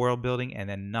Small World building, and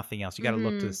then nothing else. You got to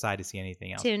look to the side to see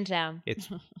anything else. Toontown.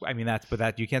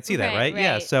 That you can't see that, right?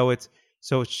 Yeah. So it's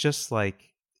just like,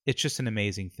 it's just an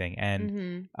amazing thing,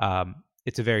 and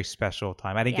it's a very special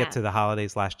time. I didn't get to the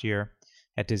holidays last year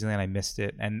at Disneyland. I missed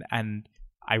it, and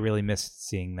I really missed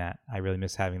seeing that. I really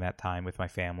missed having that time with my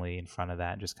family in front of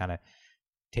that, and just kind of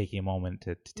taking a moment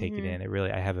to take it in.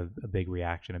 I have a big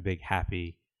reaction, a big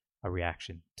happy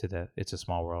reaction to the It's a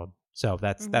Small World. So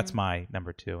that's my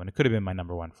number 2, and it could have been my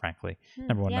number 1, frankly.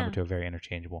 Number 1, number 2 are very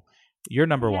interchangeable. Your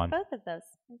number 1. Both of those.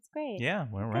 That's great. Yeah,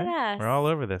 we're right. We're all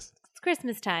over this. It's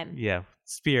Christmas time. Yeah,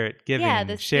 spirit, giving,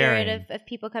 the sharing. spirit of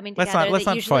people coming together. Let's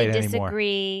not usually fight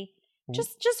disagree. Anymore.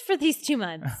 Just for these 2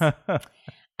 months.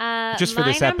 Just for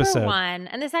this episode. My number 1,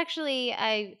 and this actually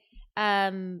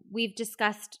we've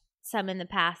discussed some in the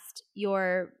past,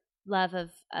 your love of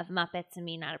Muppets and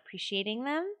me not appreciating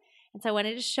them. And so I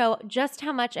wanted to show just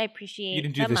how much I appreciate You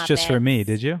didn't do this Muppets. just for me,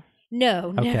 did you?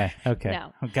 No. Okay.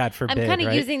 No. God forbid. I'm kind of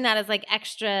right? using that as like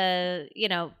extra,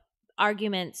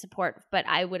 argument support, but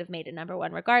I would have made it number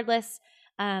 1 regardless.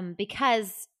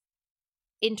 Because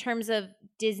in terms of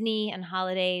Disney and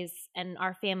holidays and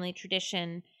our family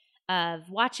tradition of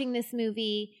watching this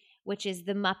movie, which is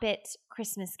The Muppet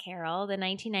Christmas Carol, the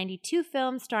 1992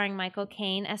 film starring Michael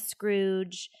Caine as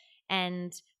Scrooge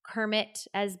and Kermit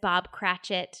as Bob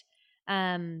Cratchit.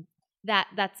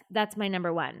 That's my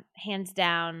number 1, hands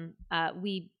down.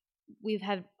 We've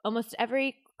had almost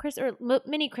every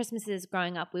many Christmases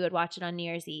growing up. We would watch it on New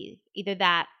Year's Eve, either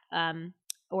that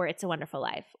or It's a Wonderful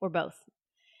Life, or both.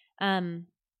 And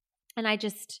I've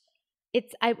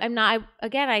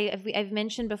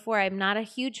mentioned before, I'm not a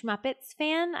huge Muppets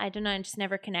fan. I don't know, it just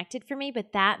never connected for me.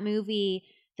 But that movie,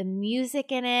 the music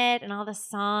in it and all the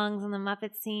songs and the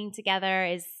Muppets singing together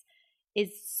is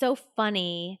so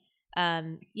funny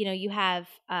You have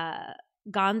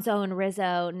Gonzo and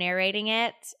Rizzo narrating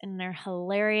it, and they're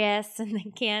hilarious, and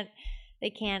they can't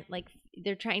like,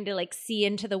 they're trying to like see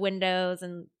into the windows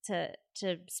and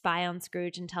to spy on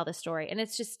Scrooge and tell the story. And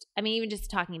it's just, I mean, even just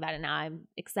talking about it now, I'm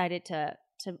excited to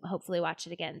hopefully watch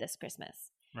it again this Christmas.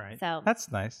 Right. So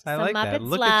that's nice. I some like that. Muppets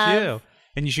Look love. at you.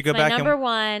 And you should go It's my back number and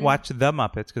one. watch The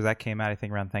Muppets, because that came out, I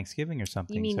think, around Thanksgiving or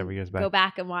something You mean several years back. go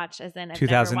back and watch, as in I've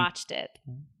 2000 never watched it.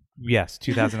 Yes,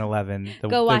 2011.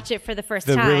 Go watch it for the first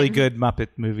the time. really good Muppet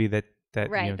movie that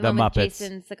Right, the the one with Muppets.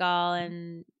 Jason Segel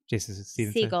and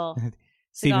Steven Seagal.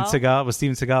 Steven Seagal was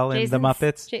Steven Seagal in The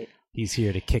Muppets. He's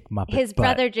here to kick Muppets. His butt.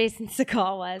 brother Jason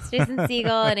Segel was Jason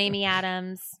Segel and Amy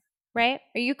Adams. Right?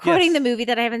 Are you quoting the movie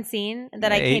that I haven't seen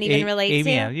that I can't even relate Amy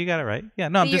to? Adams, you got it right. Yeah,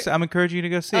 no, I'm encouraging you to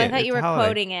go see it. I thought you were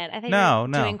quoting it. I thought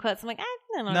you were doing quotes. I'm like, I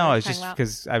don't know. No, it's just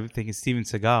because I was thinking Steven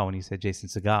Seagal when you said Jason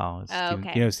Segal. Oh,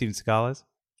 okay. You know who Steven Segal is?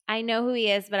 I know who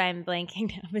he is, but I'm blanking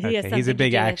now. But he has something he's a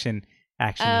big to do action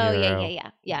with...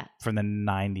 hero. Yeah. From the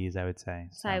 90s, I would say.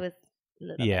 So I was a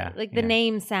little yeah, bit. Like the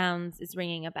name is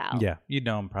ringing a bell. Yeah, you'd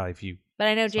know him probably if you. But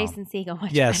I know Jason Segel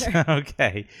much yes. better.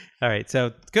 Okay. All right.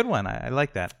 So good one. I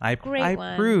like that. Great I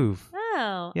one. approve.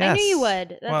 Oh, yes. I knew you would.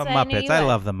 That's well, why Muppets. I knew you would. I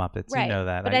love the Muppets. Right. You know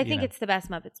that. But I think it's the best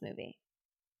Muppets movie.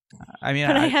 I mean,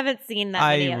 but I haven't seen that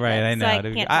many of them, I know. so I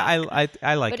can't talk.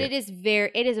 I like it. But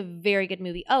it is a very good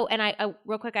movie. Oh, and I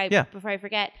real quick, before I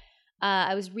forget,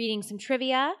 I was reading some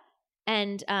trivia,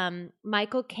 and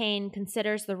Michael Caine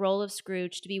considers the role of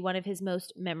Scrooge to be one of his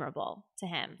most memorable to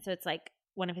him. So it's like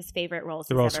one of his favorite roles.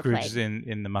 The role of ever Scrooge played. is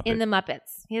in the Muppets. In the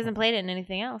Muppets, he hasn't played it in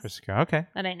anything else Okay.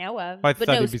 that I know of. Well, but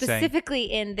no, specifically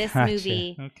in this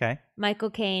movie, okay. Michael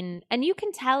Caine, and you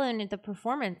can tell in the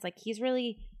performance, like he's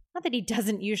really, not that he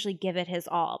doesn't usually give it his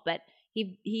all, but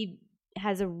he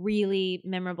has a really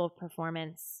memorable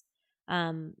performance,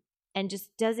 and just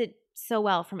does it so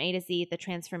well from A to Z. The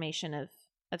transformation of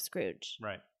Scrooge.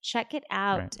 Right. Check it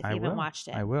out if you haven't watched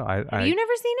it. I will. Have you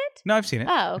never seen it? No, I've seen it.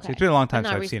 Oh, okay. It's been a long time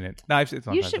since I've seen it. No, it's a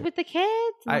long you time should with the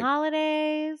kids and the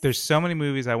holidays. There's so many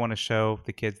movies I want to show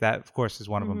the kids. That, of course, is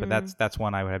one of them. But that's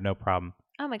one I would have no problem.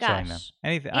 Oh my showing them. gosh!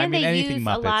 Anything. And they anything use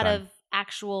Muppets. a lot of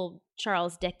actual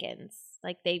Charles Dickens.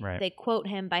 Like they quote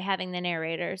him by having the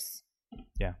narrators.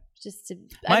 Yeah. Just to,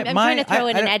 I'm trying to throw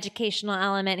in an educational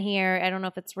element here. I don't know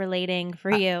if it's relating for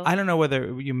you. I don't know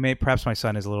whether perhaps my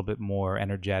son is a little bit more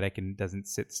energetic and doesn't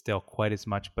sit still quite as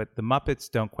much, but the Muppets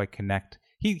don't quite connect.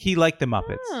 He liked the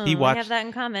Muppets. He watched. We have that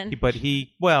in common. But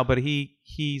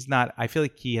he's not. I feel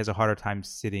like he has a harder time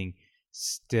sitting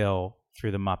still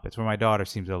through the Muppets, where my daughter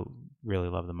seems to really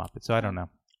love the Muppets. So I don't know.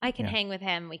 I can hang with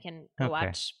him. We can go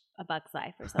watch A Bug's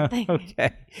Life or something.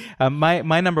 Okay.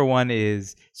 My number one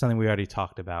is something we already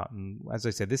talked about. And as I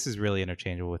said, this is really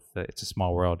interchangeable with It's a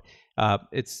Small World.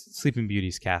 It's Sleeping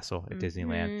Beauty's castle at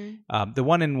Disneyland. The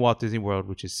one in Walt Disney World,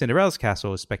 which is Cinderella's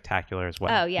castle, is spectacular as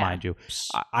well, mind you.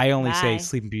 I only say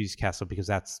Sleeping Beauty's castle because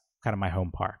that's kind of my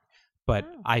home park.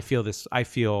 But I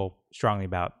feel strongly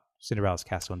about Cinderella's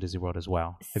castle in Disney World as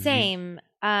well. Same.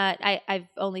 I've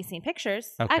only seen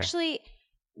pictures. Okay. Actually,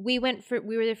 we were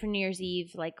there for New Year's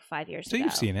Eve like 5 years ago. So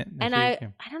you've seen it. And I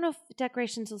don't know if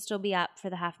decorations will still be up for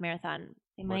the half marathon.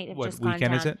 They might have just gone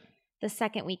down. What weekend is it? The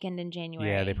second weekend in January.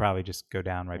 Yeah, they probably just go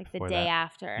down right like before the day that.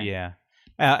 after. Yeah.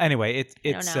 Anyway,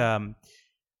 it's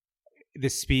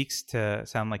this speaks to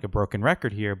sound like a broken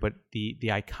record here, but the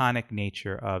iconic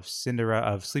nature of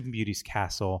Sleeping Beauty's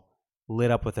castle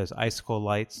lit up with those icicle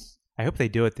lights. I hope they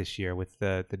do it this year with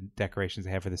the decorations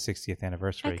they have for the 60th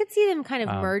anniversary. I could see them kind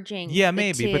of merging. Yeah,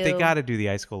 maybe, but they got to do the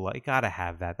icicle light. Got to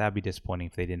have that. That'd be disappointing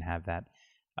if they didn't have that.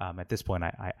 At this point,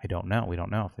 I don't know. We don't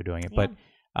know if they're doing it, but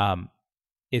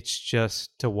it's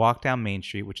just to walk down Main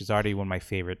Street, which is already one of my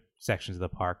favorite sections of the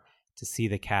park, to see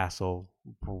the castle,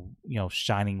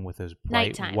 shining with those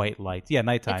bright white lights. Yeah,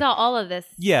 nighttime. It's all of this.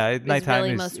 Yeah, nighttime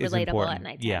really is most is relatable important. at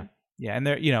nighttime. Yeah, and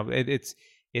there,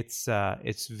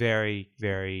 it's very,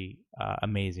 very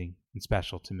amazing and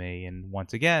special to me. And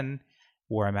once again,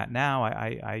 where I'm at now,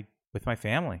 I with my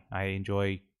family, I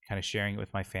enjoy kind of sharing it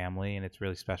with my family, and it's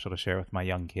really special to share with my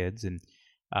young kids. And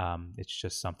it's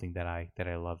just something that I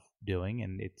love doing,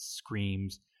 and it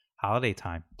screams holiday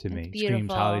time to me. Beautiful.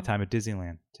 Screams holiday time at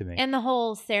Disneyland to me. And the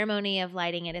whole ceremony of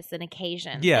lighting it is an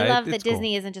occasion. Yeah, I love it's that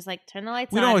Disney cool. isn't just like turn the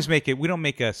lights on. We don't always make it. We don't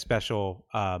make a special.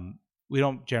 We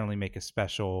don't generally make a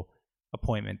special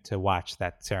appointment to watch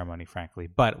that ceremony, frankly.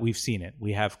 But we've seen it.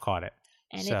 We have caught it.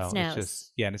 And so it snows. It's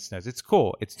just, and it snows. It's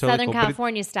cool. It's totally Southern cool.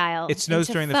 California style. It snows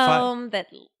into during the foam that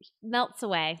melts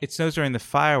away. It snows during the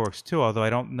fireworks too. Although I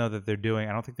don't know that I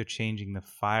don't think they're changing the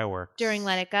fireworks During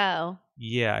Let It Go.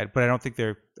 Yeah, but I don't think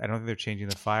they're changing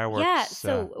the fireworks. Yeah,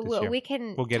 so this year. we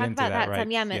can We'll get talk into about that right?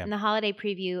 some. Yeah, in the holiday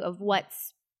preview of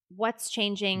what's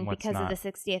changing What's because not. of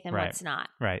the 60th and Right. what's not.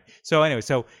 Right. So anyway,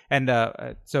 so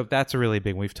that's a really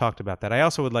big one. We've talked about that. I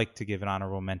also would like to give an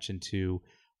honorable mention to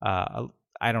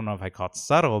I don't know if I call it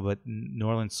subtle, but New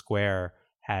Orleans Square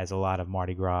has a lot of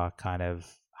Mardi Gras kind of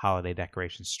holiday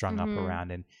decorations strung up around,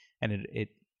 and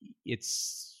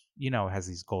it's has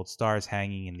these gold stars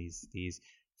hanging and these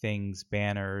things,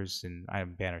 banners and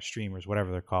banner streamers,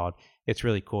 whatever they're called. It's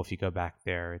really cool if you go back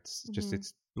there. It's just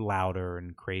it's louder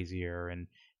and crazier, and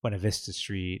Buena Vista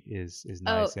Street is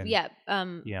nice. Oh, and, yeah.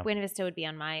 Buena Vista would be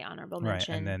on my honorable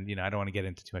mention. Right, and then I don't want to get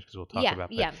into too much because we'll talk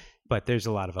about. But there's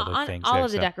a lot of other things. All there,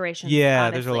 of the decorations. Yeah,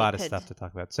 honestly, there's a lot of stuff to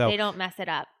talk about. So they don't mess it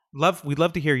up. We'd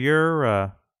love to hear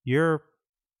your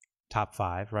top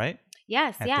 5, right?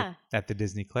 Yes, At the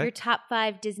Disney Click. Your top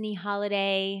 5 Disney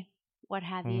holiday, what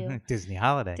have you? Disney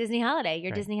holiday. Disney holiday.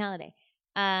 Your Right. Disney holiday.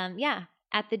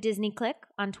 At the Disney Click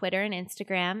on Twitter and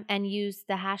Instagram, and use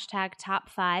the hashtag top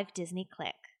 5 Disney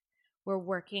Click. We're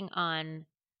working on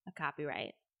a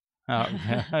copyright or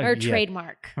Yeah,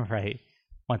 trademark. Right.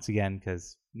 Once again,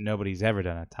 because nobody's ever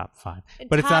done a top 5,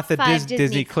 but it's Top not the 5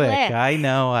 Disney Click. Click. I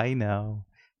know.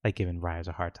 Like giving Ryers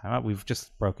a hard time. We've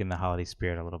just broken the holiday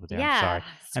spirit a little bit there. Yeah,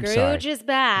 I'm sorry. Scrooge is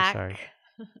back. I'm sorry.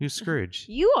 Who's Scrooge?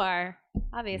 You are,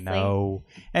 obviously. No.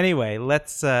 Anyway,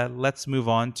 let's move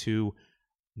on to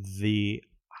the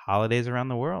holidays around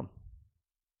the world,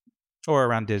 or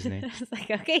around Disney. It's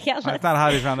like, okay, yeah, It's not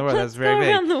holidays around the world. That's very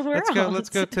around vague. the world. Let's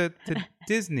go to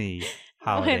Disney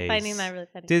holidays. I'm finding that really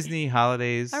funny. Disney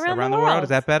holidays Around the the world. world. Is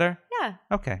that better? Yeah,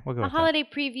 Okay, we'll go a with holiday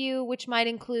preview, which might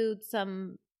include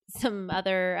some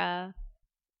other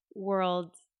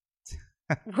worldly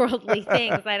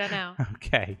things. I don't know. that.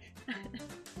 Okay.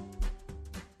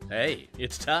 Hey,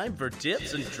 it's time for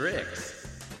tips and tricks.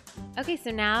 Okay,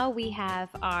 so now we have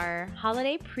our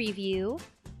holiday preview,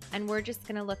 and we're just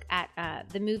going to look at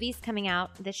the movies coming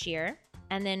out this year,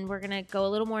 and then we're going to go a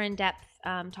little more in depth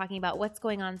talking about what's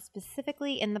going on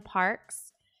specifically in the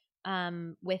parks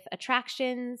with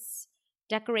attractions,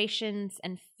 decorations,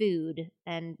 and food,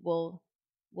 and we'll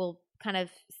kind of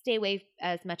stay away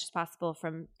as much as possible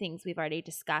from things we've already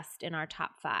discussed in our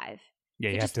top 5. Yeah,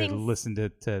 So you have just to things- listen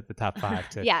to the top 5.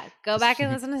 Yeah, go back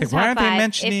and listen to the Like, why top aren't they 5 if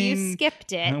mentioning- you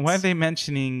skipped it. Why are they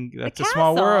mentioning It's a castle.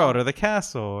 Small World or the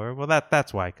castle? Or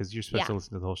that's why, because you're supposed Yeah. to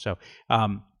listen to the whole show.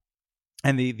 And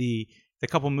the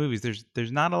couple movies,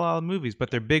 there's not a lot of movies,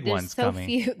 but they're big There's ones so coming.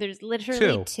 few. There's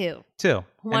literally two. Two.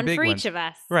 One and big for ones. each of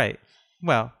us. Right.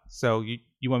 Well, so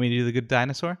you want me to do the Good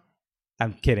Dinosaur?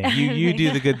 I'm kidding. You do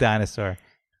the Good Dinosaur.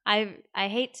 I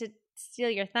hate to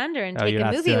steal your thunder and Oh, take you're a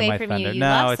not movie stealing away my from thunder. you. You No,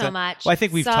 love it's so a- much. Well, I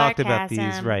think we've talked about these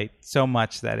Sarcasm. right so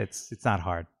much that it's not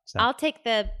hard. So. I'll take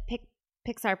the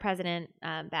Pixar president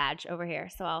badge over here,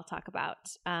 so I'll talk about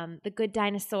The Good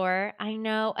Dinosaur. I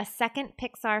know, a second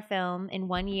Pixar film in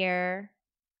 1 year.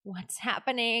 What's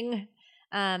happening?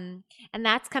 And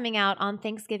that's coming out on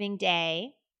Thanksgiving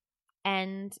Day.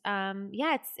 And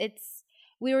it's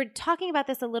we were talking about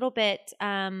this a little bit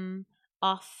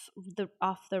off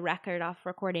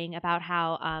recording about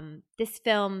how this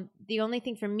film, the only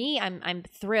thing for me, I'm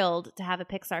thrilled to have a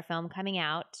Pixar film coming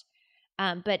out,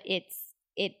 but it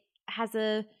has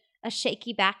a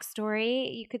shaky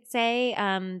backstory, you could say.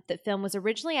 The film was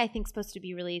originally, I think, supposed to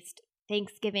be released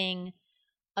Thanksgiving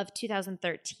of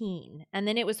 2013, and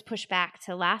then it was pushed back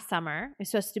to last summer. It was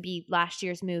supposed to be last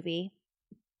year's movie,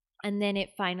 and then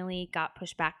it finally got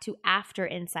pushed back to after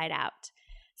Inside Out.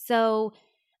 So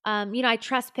I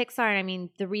trust Pixar, and I mean,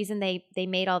 the reason they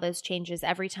made all those changes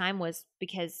every time was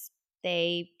because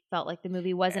they felt like the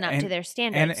movie wasn't up to their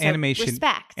standards. And so animation,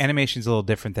 respect. Animation's a little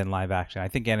different than live action. I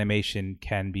think animation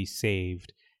can be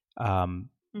saved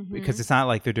because it's not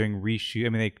like they're doing reshoot. I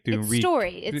mean, they're doing it's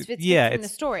story. It's in the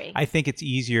story. I think it's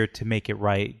easier to make it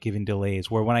right given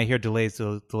delays. Where when I hear delays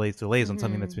on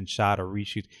something that's been shot or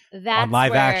reshoot That's on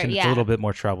live where, action, it's a little bit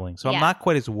more troubling. So I'm not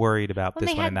quite as worried about this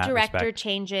they one in had that director respect.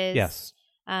 changes. Yes.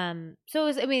 So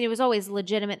it was always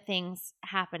legitimate things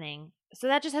happening. So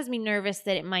that just has me nervous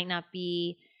that it might not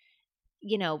be,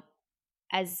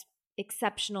 as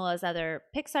exceptional as other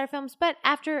Pixar films. But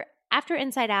after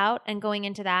Inside Out and going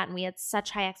into that, and we had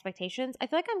such high expectations, I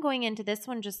feel like I'm going into this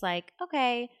one just like,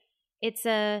 okay, it's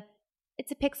a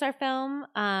Pixar film.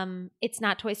 It's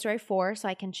not Toy Story 4, so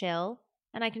I can chill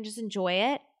and I can just enjoy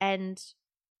it. And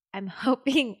I'm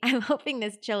hoping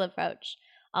this chill approach,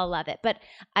 I'll love it. But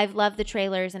I've loved the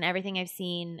trailers and everything I've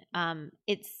seen.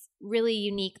 It's really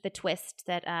unique, the twist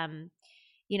that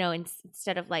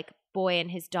instead of like boy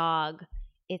and his dog,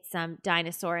 it's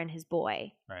dinosaur and his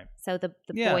boy. Right. So the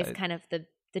boy's kind of the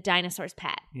dinosaur's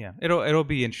pet. Yeah, it'll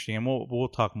be interesting, and we'll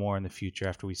talk more in the future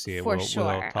after we see it. For we'll sure,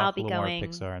 talk I'll be a little going more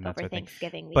Pixar and that over sort of thing.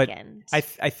 Thanksgiving But weekend.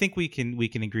 I think we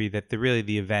can agree that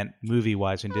the event movie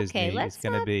wise in Disney is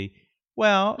going to be.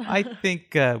 Well, I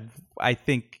think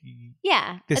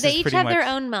yeah, this they is each pretty have their much-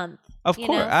 own month. Of you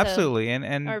course, know, so- absolutely,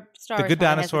 and or Star the Wars Good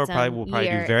probably has Dinosaur its probably own will probably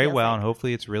year, do it very feels well, like. and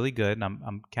hopefully it's really good, and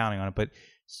I'm counting on it. But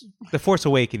The Force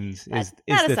Awakens is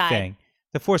that the aside. thing.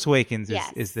 The Force Awakens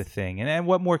Yes. is the thing, and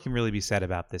what more can really be said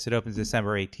about this? It opens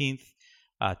December 18th.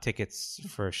 Tickets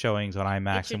for showings on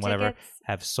IMAX Get your and whatever tickets.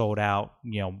 have sold out.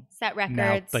 Set records.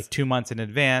 Now like 2 months in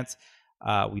advance.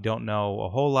 We don't know a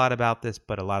whole lot about this,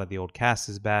 but a lot of the old cast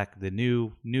is back. The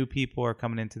new people are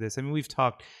coming into this. I mean, we've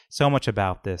talked so much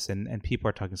about this, and people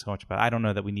are talking so much about it. I don't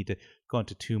know that we need to go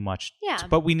into too much. Yeah.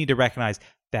 But we need to recognize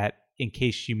that in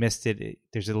case you missed it,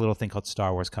 there's a little thing called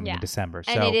Star Wars coming in December.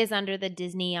 And so, it is under the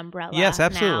Disney umbrella. yes,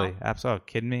 absolutely. Now, Absolutely.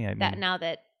 Kidding me? I mean, now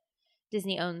that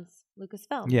Disney owns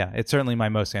Lucasfilm. yeah, it's certainly my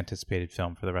most anticipated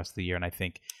film for the rest of the year, and I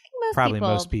think Most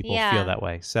most people feel that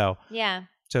way. So Yeah.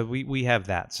 we have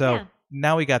that. So Yeah.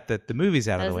 now we got the movies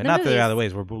out of Those the way. are the Not that they're out of the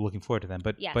movies. way. We're looking forward to them.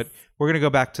 But Yes. but we're gonna go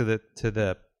back to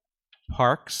the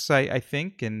parks. I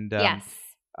think. And Yes.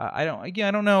 I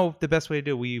don't know the best way to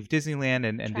do it. We've Disneyland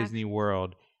and Disney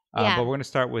World. Yeah. But we're gonna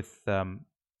start with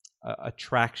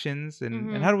attractions and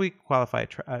Mhm. how do we qualify?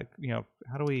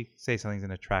 How do we say something's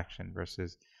an attraction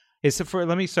versus?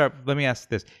 Let me ask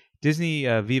this: Disney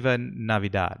Viva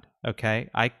Navidad. Okay,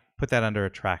 I put that under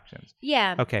attractions.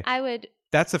 Yeah. Okay. I would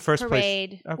That's the first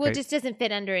parade. place. Well, it just doesn't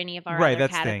fit under any of our Right, other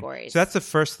that's the thing. categories. So that's the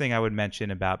first thing I would mention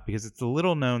about, because it's a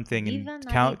little known thing Viva in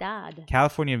Navidad.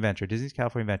 California Adventure, Disney's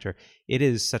California Adventure. It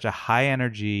is such a high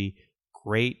energy,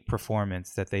 great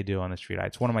performance that they do on the street.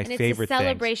 It's one of my And favorite it's a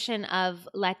celebration of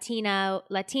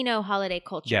Latino holiday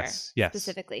culture. things. Yes.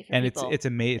 Specifically for And people. it's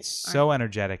amazing. It's so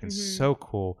energetic and so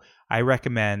cool. I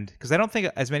recommend, because I don't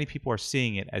think as many people are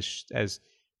seeing it as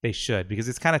they should, because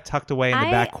it's kind of tucked away in the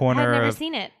back corner. I've never of,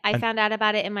 seen it. I found out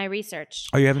about it in my research.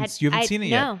 Oh, you haven't seen it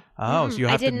yet? No. Oh, so you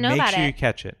I have to didn't know make about sure it. you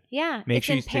catch it. Yeah, Make it's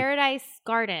sure in you take- Paradise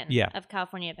Garden Yeah. of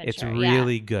California Adventure. It's yeah.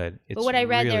 really good. But what I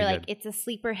read, really they're like, good. it's a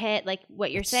sleeper hit. Like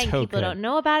what you're It's saying, so people good. don't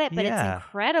know about it, but Yeah. it's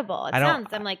incredible.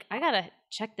 I'm like, I gotta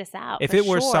check this out. If for it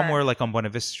were sure. somewhere like on Buena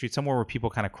Vista Street, somewhere where people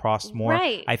kind of crossed more,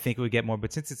 Right. I think it would get more.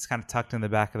 But since it's kind of tucked in the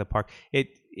back of the park,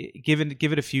 give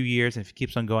it a few years, and if it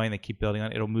keeps on going, they keep building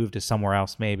on it, it'll move to somewhere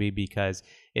else maybe, because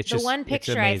it's the just one it's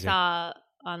picture I amazing. saw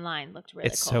online looked really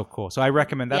It's cool. so cool. So I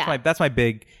recommend that's my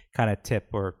big kind of tip,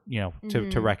 or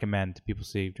Mm-hmm. to recommend to people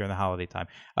see during the holiday time.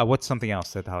 What's something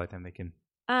else at the holiday time they can?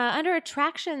 Under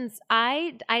attractions,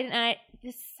 it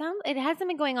hasn't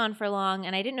been going on for long,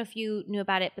 and I didn't know if you knew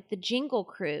about it, but the Jingle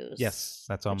Cruise. Yes,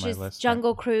 that's on which my is list.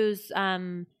 Jungle Cruise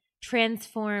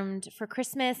transformed for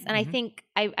Christmas, and I think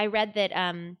I read that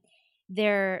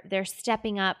they're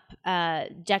stepping up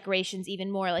decorations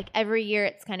even more. Like every year,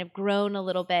 it's kind of grown a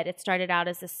little bit. It started out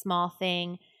as a small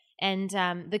thing, and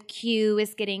the queue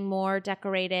is getting more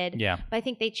decorated. Yeah. But I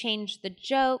think they changed the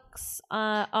jokes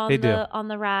on They do.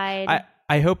 the ride.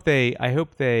 I hope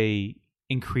they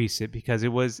increase it, because it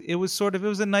was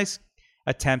a nice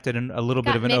attempt at a little bit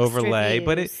Got of an mixed overlay,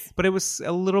 reviews. but it was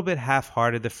a little bit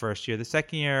half-hearted the first year. The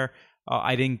second year,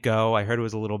 I didn't go. I heard it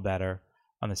was a little better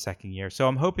on the second year. So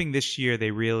I'm hoping this year they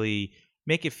really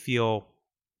make it feel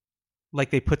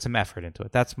like they put some effort into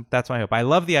it. That's my hope. I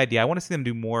love the idea. I want to see them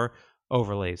do more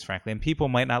overlays, frankly. And people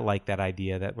might not like that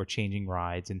idea that we're changing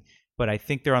rides, but I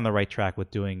think they're on the right track with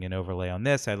doing an overlay on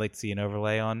this. I'd like to see an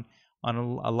overlay on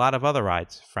a lot of other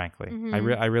rides, frankly. I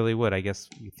really would. I guess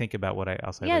you think about what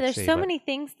else I'd like to there's see. so many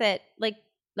things that like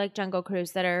Jungle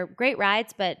Cruise that are great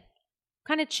rides, but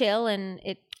kind of chill, and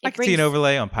it I could see an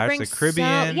overlay on Pirates of brings the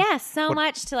Caribbean. so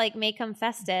much to like make them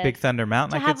festive. Big Thunder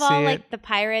Mountain, to I could have all see like it. the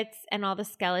pirates and all the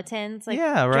skeletons, like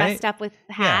Yeah, right? dressed up with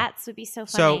hats would be so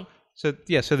funny. So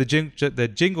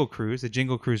the Jingle Cruise, the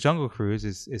Jingle Cruise Jungle Cruise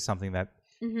is something that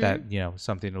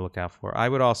something to look out for. I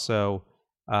would also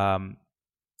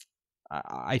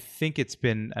I think it's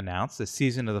been announced, the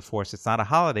Season of the Force. It's not a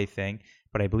holiday thing,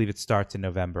 but I believe it starts in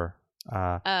November.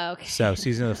 Okay. So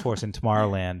Season of the Force in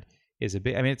Tomorrowland is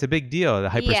it's a big deal. The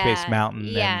Hyperspace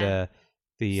Mountain and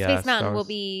the Space Mountain Star will Wars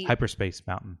be Hyperspace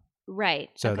Mountain. right.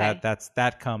 So okay.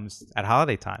 that comes at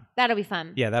holiday time. That'll be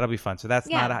fun. Yeah, that'll be fun. So that's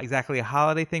not exactly a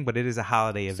holiday thing, but it is a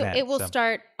holiday So event. it will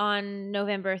start on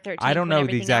November 13th. I don't know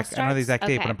the exact. I don't know the exact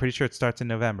date, Okay. but I'm pretty sure it starts in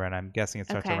November, and I'm guessing it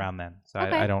starts Okay. around then. So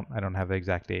Okay. I don't have the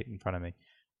exact date in front of me.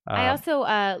 I also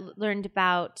learned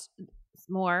about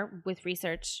more with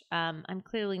research. I'm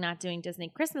clearly not doing Disney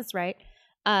Christmas right,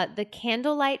 the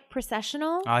Candlelight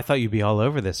Processional. Oh, I thought you'd be all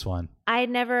over this one. I've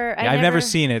never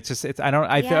seen it.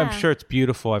 I'm sure it's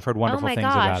beautiful. I've heard wonderful things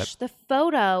about it. The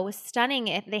photo was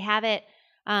stunning. They have it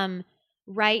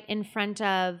right in front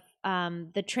of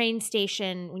the train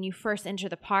station when you first enter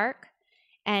the park.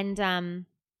 And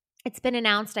it's been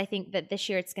announced, I think, that this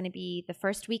year it's going to be the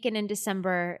first weekend in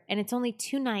December, and it's only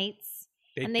 2 nights.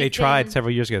 They tried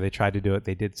several years ago. They tried to do it.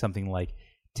 They did something like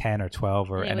 10 or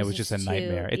 12, and it was just a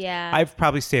nightmare. I've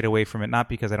probably stayed away from it, not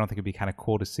because I don't think it'd be kind of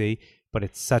cool to see, but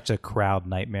it's such a crowd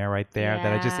nightmare right there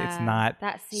that it's not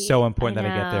so important that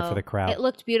I get there for the crowd. It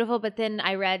looked beautiful, but then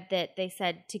I read that they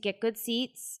said to get good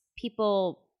seats,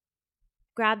 people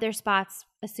grab their spots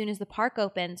as soon as the park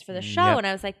opens for the show. Yep. And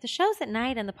I was like, the show's at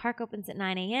night and the park opens at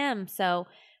 9 a.m. So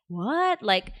what?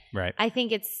 Like, right. I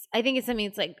think it's something.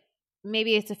 It's like,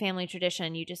 maybe it's a family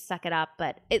tradition. You just suck it up.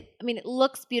 But it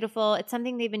looks beautiful. It's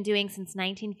something they've been doing since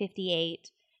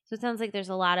 1958. So it sounds like there's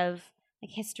a lot of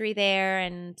like history there,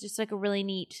 and just like a really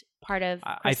neat part of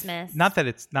Christmas. Not that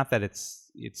it's not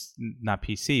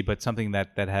PC, but something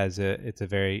that has it's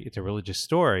a religious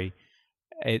story.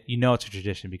 It's a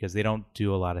tradition because they don't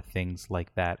do a lot of things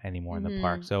like that anymore in the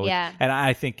park. So and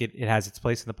I think it has its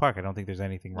place in the park. I don't think there's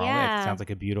anything wrong with it. It sounds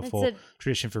like a beautiful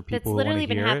tradition for people who want to hear it. It's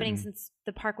literally been happening since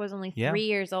the park was only 3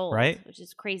 years old, right? Which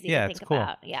is crazy to think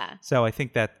about. Yeah. So I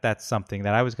think that's something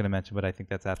that I was going to mention, but I think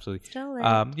that's absolutely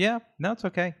no, it's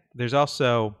okay. There's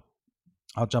also,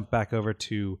 I'll jump back over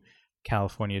to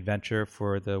California Adventure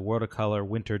for the World of Color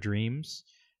Winter Dreams.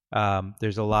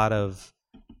 There's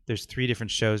 3 different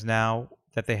shows now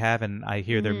that they have, and I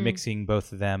hear they're mixing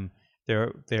both of them.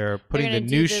 They're putting the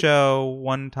new show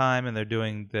one time, and they're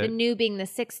doing the new being the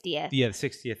 60th. Yeah, the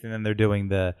 60th, and then they're doing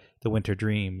the Winter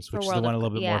Dreams, which is the one a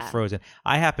little bit more frozen.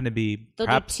 I happen to be they'll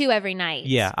do 2 every night.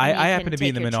 Yeah, I happen to be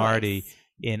in the minority.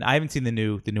 I haven't seen the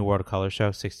new World of Color show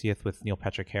 60th with Neil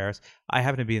Patrick Harris. I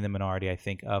happen to be in the minority. I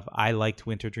think I liked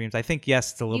Winter Dreams. I think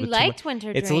it's a little bit too much. Winter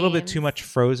Dreams. It's a little bit too much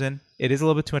Frozen. It is a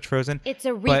little bit too much Frozen. It's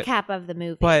a recap of the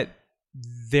movie, but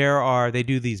they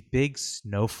do these big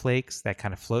snowflakes that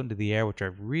kind of float into the air, which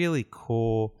are really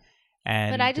cool.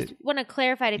 But I just want to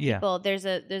clarify to people: there's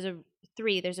a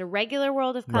 3. There's a regular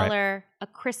World of Color, a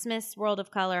Christmas World of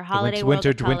Color, holiday World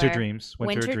of Color,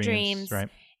 Winter Dreams, right?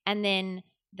 And then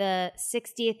the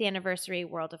 60th anniversary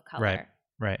World of Color,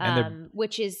 right, and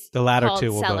which is the latter called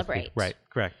 2 will Celebrate, both be, right,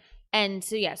 correct. And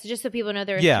so so just so people know,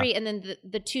 there are 3, and then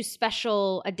the 2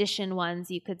 special edition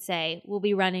ones, you could say, will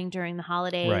be running during the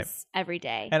holidays every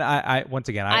day. And I once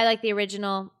again, I like the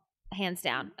original, hands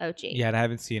down, OG. Yeah, and I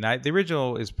haven't seen the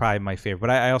original is probably my favorite,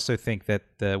 but I also think that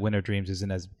the Winter Dreams isn't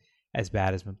as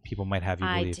bad as people might have you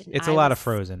believe. It's a lot of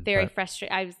Frozen. Very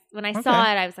frustrated. When I saw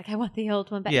it, I was like, I want the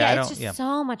old one back. Yeah, it's just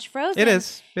so much Frozen. It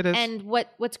is. And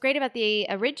what's great about the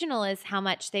original is how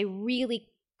much they really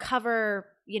cover,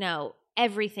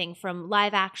 everything from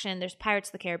live action. There's Pirates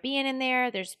of the Caribbean in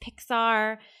there. There's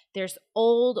Pixar. There's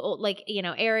old like,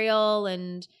 Ariel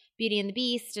and Beauty and the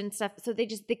Beast and stuff. So they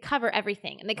cover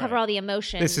everything, and they cover all the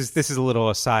emotions. This is a little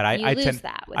aside.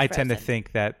 I tend to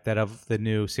think that of the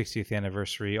new 60th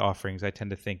anniversary offerings, I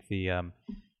tend to think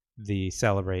the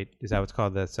Celebrate, is that what's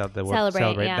called? The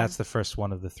Celebrate. Yeah. That's the first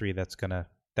one of the 3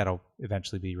 that'll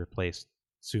eventually be replaced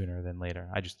sooner than later.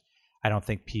 I don't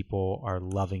think people are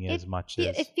loving it as much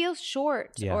as it feels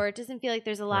short, or it doesn't feel like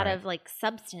there's a lot of like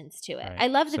substance to it. Right. I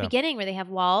love the beginning where they have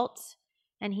Walt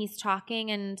and he's talking,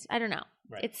 and I don't know.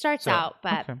 Right. It starts out,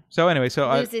 but so anyway,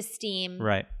 loses steam.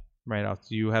 Right. Do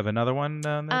you have another one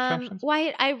on the attractions?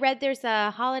 Wyatt, I read there's a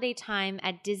holiday time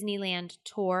at Disneyland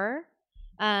tour,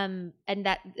 and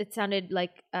that it sounded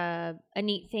like a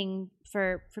neat thing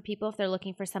for people if they're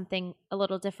looking for something a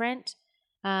little different.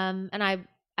 And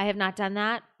I have not done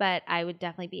that, but I would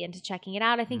definitely be into checking it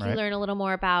out. I think you learn a little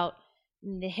more about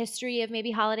the history of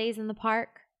maybe holidays in the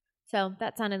park. So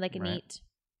that sounded like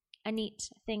a neat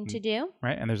thing to do.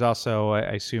 Right. And there's also,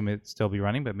 I assume it'd still be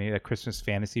running, but maybe a Christmas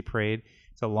Fantasy Parade.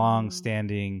 It's a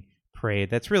long-standing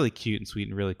parade that's really cute and sweet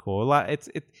and really cool.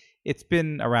 It's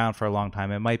been around for a long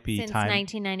time. It might be since time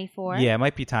 1994. Yeah, it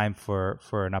might be time for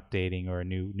an updating or a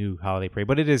new holiday parade.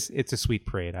 But it's a sweet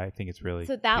parade. I think it's really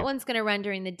that one's going to run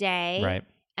during the day, right?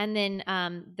 And then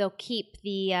they'll keep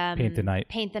the Paint the Night.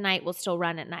 Paint the Night will still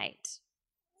run at night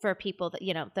for people that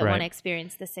want to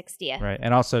experience the 60th. Right,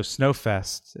 and also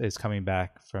Snowfest is coming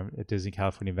back from at Disney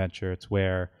California Adventure. It's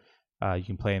where you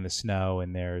can play in the snow,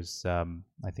 and there's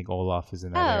I think Olaf is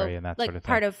in that area and that sort of thing.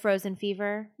 Part of Frozen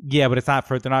Fever. Yeah, but it's not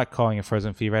they're not calling it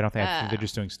Frozen Fever. I don't think. I think they're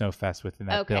just doing Snowfest within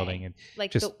that building, and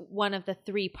like one of the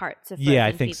 3 parts of Frozen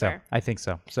I think Fever. I think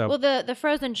so. So well, the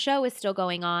Frozen show is still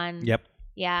going on. Yep.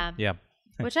 Yeah. Yeah.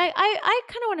 Which I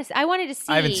kind of want to see. I wanted to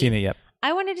see. I haven't seen it yet.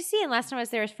 I wanted to see. And last time I was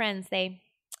there with friends, they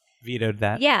vetoed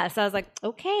that. Yeah, so I was like,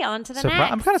 okay, on to the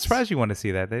next. I'm kind of surprised you want to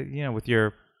see that. With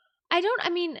your.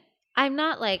 I'm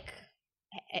not like,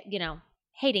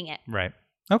 hating it. Right.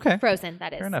 Okay. Frozen,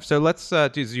 that is. Fair enough. So let's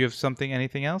do you have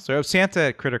anything else? Or Santa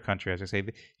at Critter Country, as I say.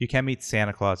 You can meet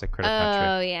Santa Claus at Critter Country.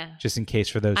 Oh, yeah. Just in case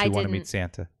for those who want to meet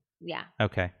Santa. Yeah.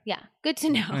 Okay. Yeah. Good to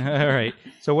know. All right.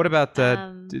 So what about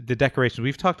the decorations?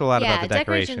 We've talked a lot about the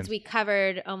decorations. We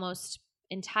covered almost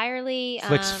entirely.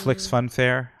 Flicks Fun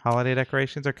Fair holiday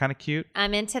decorations are kind of cute.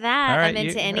 I'm into that. Right, I'm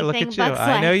into anything look at but you.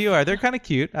 I know you are. They're kind of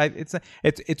cute.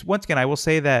 It's once again, I will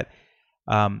say that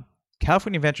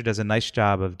California Adventure does a nice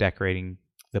job of decorating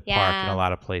the park in a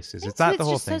lot of places. It's not the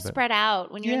whole thing. It's just so spread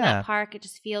out. When you're in that park, it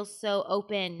just feels so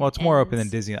open. Well, it's more open than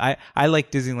Disney. I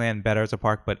like Disneyland better as a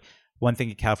park, but one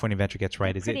thing California Adventure gets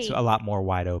right is it's a lot more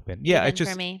wide open. Yeah, it's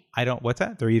just for me. What's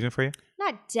that? They're even for you?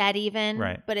 Not dead even,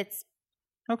 right? But it's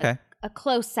okay. A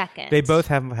close second. They both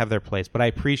have their place, but I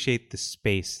appreciate the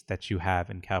space that you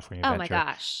have in California Adventure. Oh my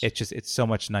gosh. It's so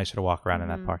much nicer to walk around in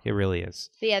that park. It really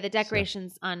is. But yeah, the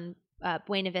decorations on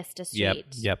Buena Vista Street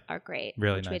are great.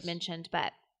 Really which nice. we had mentioned,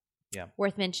 but yeah,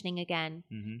 worth mentioning again.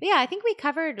 Mm-hmm. But yeah, I think we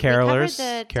covered Carolers.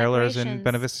 The Carolers in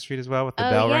Buena Vista Street as well with the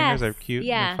bell ringers. They're cute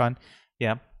and fun.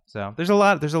 Yeah. So there's a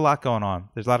lot going on.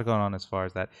 There's a lot going on as far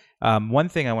as that. One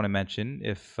thing I want to mention,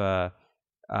 if there's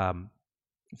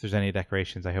any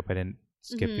decorations, I hope I didn't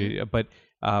skip you, but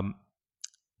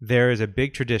there is a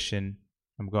big tradition.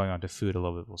 I'm going on to food a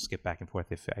little bit. We'll skip back and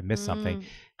forth if I miss something.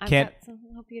 I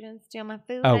hope you didn't steal my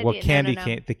food. Oh, well, cane.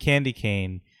 The candy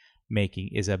cane making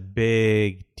is a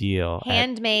big deal.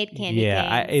 Handmade candy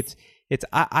canes.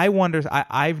 I wonder.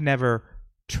 I've never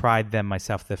tried them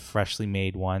myself, the freshly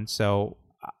made one. So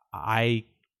I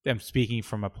am speaking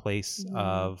from a place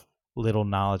of little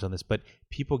knowledge on this, but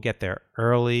people get there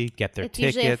early, get their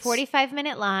tickets. It's usually a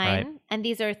 45-minute line, right? And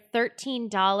these are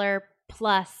 $13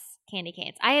 plus candy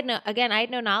canes. I had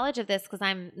no knowledge of this because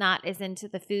I'm not as into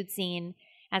the food scene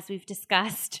as we've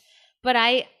discussed, but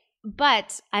I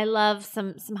love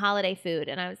some holiday food,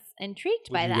 and I was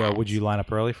intrigued by that. Would you line up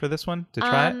early for this one to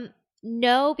try it?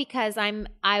 No, because I'm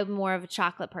more of a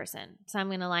chocolate person, so I'm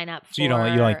going to line up for you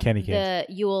don't like candy canes.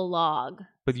 The Yule log.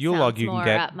 But the Yule log you can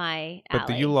get up my alley. But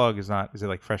the Yule log is it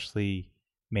like freshly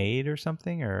made or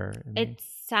something, or it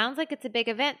sounds like it's a big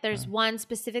event. There's one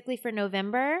specifically for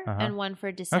November and one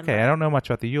for December. Okay, I don't know much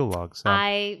about the Yule log. So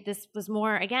this was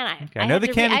more again. I know the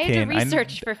candy cane. I had to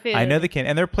research for food. I know the candy,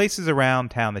 and there are places around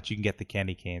town that you can get the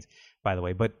candy canes. By the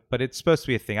way, but it's supposed to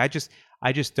be a thing. I just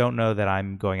don't know that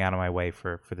I'm going out of my way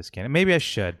for this candy. Maybe I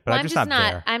should, but I'm just not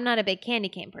there. I'm not a big candy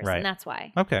cane person. Right. That's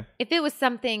why. Okay. If it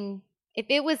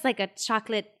was like a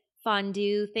chocolate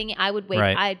fondue thing, I would wait.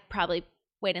 Right. I'd probably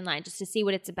wait in line just to see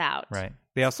what it's about. Right.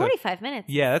 They also 45 minutes.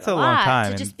 Yeah, that's a long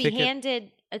time to just be handed.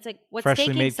 It's like, what's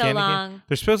freshly taking so long?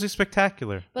 They're supposed to be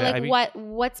spectacular. But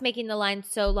what's making the line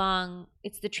so long?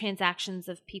 It's the transactions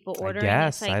of people ordering. I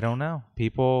guess. I don't know.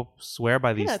 People swear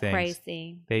by these things.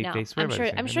 Crazy. They swear by these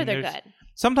things. I'm sure they're good.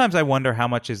 Sometimes I wonder how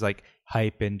much is like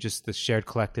hype and just the shared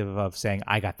collective of saying,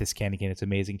 I got this candy cane, it's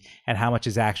amazing, and how much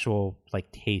is actual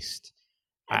like taste.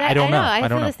 I don't know. I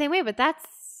feel the same way, but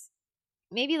that's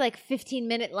maybe like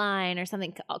 15-minute line or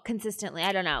something consistently.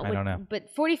 I don't know.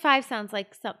 But 45 sounds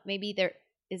like maybe there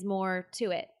is more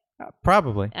to it.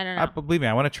 Probably. I don't know. Believe me,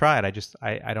 I want to try it.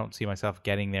 I don't see myself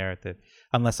getting there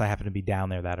unless I happen to be down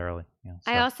there that early.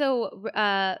 I also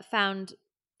found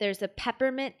there's a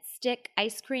peppermint stick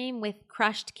ice cream with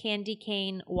crushed candy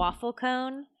cane waffle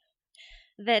cone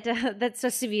that's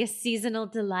supposed to be a seasonal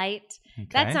delight. Okay.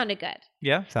 That sounded good.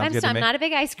 Yeah, sounds good to me. I'm not a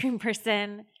big ice cream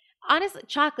person. Honestly,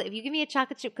 chocolate. If you give me a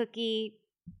chocolate chip cookie.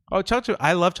 Oh, chocolate!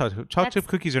 I love chocolate. Chocolate chip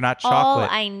cookies are not chocolate.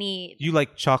 All I need. You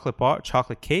like chocolate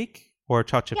cake or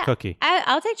chocolate chip cookie?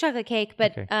 I'll take chocolate cake,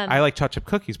 but okay. I like chocolate chip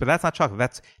cookies, but that's not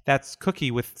chocolate. That's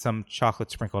cookie with some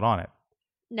chocolate sprinkled on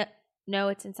it. No,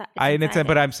 it's inside.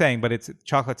 But I'm saying, but it's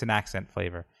chocolate's an accent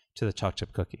flavor to the chocolate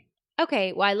chip cookie.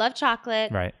 Okay, well, I love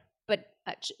chocolate, right? But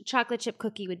chocolate chip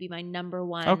cookie would be my number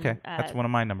one. Okay, that's one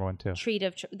of my number one too. Treat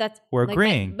of we're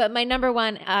agreeing. But my number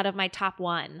one out of my top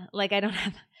one. Like I don't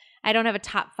have a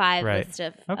top 5 list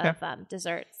of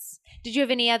desserts. Did you have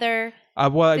any other?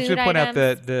 Well, I should point out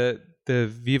the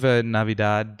Viva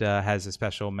Navidad has a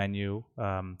special menu.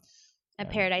 A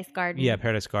Paradise Garden. Yeah,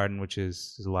 Paradise Garden, which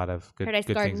is a lot of good Paradise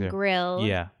good Garden things there. Grill.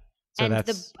 Yeah. So and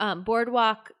the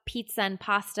Boardwalk Pizza and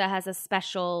Pasta has a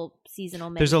special seasonal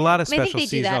menu. There's a lot of special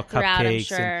seasonal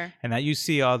cupcakes and that you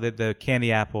see all the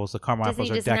candy apples, the caramel apples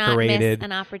are Disney decorated. Does not miss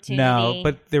an opportunity. No,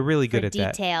 but they're really good at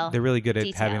detail. that. They're really good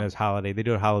at having those holiday. They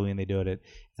do it at Halloween. They do it at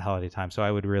the holiday time. So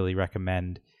I would really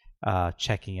recommend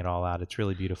checking it all out. It's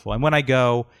really beautiful. And when I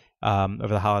go, over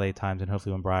the holiday times, and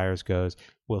hopefully when Briars goes,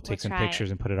 we'll take some try.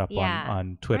 pictures and put it up Yeah.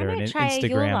 on Twitter I might and try a Yule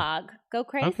Instagram. log. Go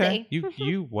crazy. Okay,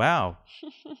 you wow.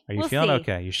 Are you We'll feeling see.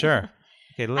 okay? You sure?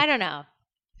 Okay, I don't know.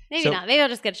 Maybe So- not. Maybe I'll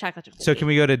just get a chocolate chip cookie. So can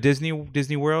we go to Disney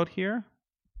World here?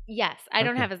 Yes, I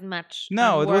don't Okay. have as much.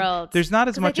 No, on World. there's not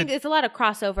as 'Cause much. I think it's a lot of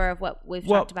crossover of what we've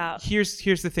talked about. Here's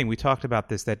the thing. We talked about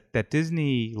this, that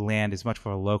Disneyland is much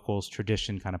more a locals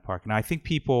tradition kind of park. And I think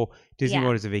Disney Yeah.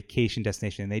 World is a vacation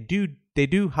destination. And they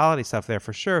do holiday stuff there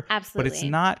for sure. Absolutely. But it's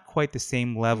not quite the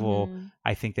same level, Mhm.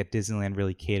 I think, that Disneyland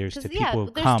really caters to 'Cause, people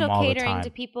who they're come still all the catering time. to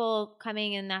people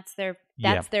coming, and that's their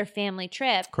Yeah. family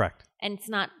trip, Correct. and it's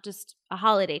not just a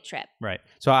holiday trip. Right.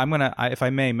 So I'm going to, if I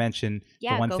may mention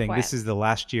Yeah, the one go thing, for this it. is the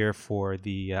last year for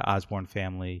the Osborne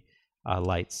family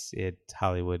lights at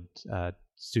Hollywood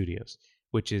Studios,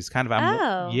 which is kind of,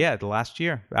 the last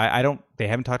year. They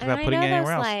haven't talked about putting it know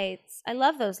anywhere those else. lights. I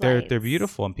love those They're lights.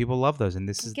 beautiful and people love those. And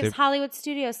this is It gives Hollywood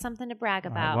Studios something to brag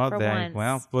about for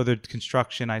once. for the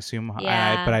construction, I assume.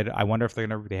 Yeah. But I wonder if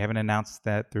they haven't announced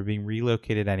that they're being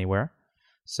relocated anywhere.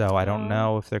 So I don't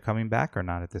know if they're coming back or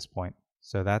not at this point.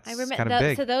 So that's I remember kind of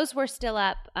big. So those were still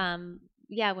up.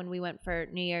 When we went for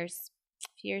New Year's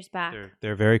a few years back.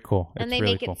 They're very cool. And it's they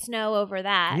really make cool. it snow over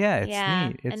that. Yeah,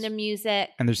 it's neat. And the music.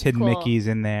 And there's hidden cool. Mickeys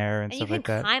in there and And stuff you like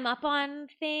can that. climb up on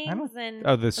things.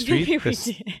 The street? Maybe we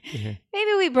did.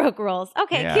 Maybe we broke rules.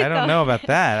 Okay, Yeah, keep I don't going. know about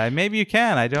that. Maybe you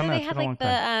can. I don't know. They It's have been a long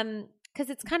time. the because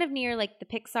it's kind of near like the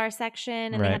Pixar section,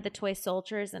 and they Right. have the toy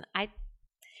soldiers, and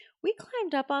we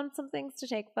climbed up on some things to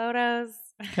take photos.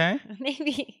 Okay.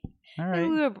 Maybe All maybe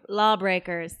we right. were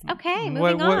lawbreakers. Okay,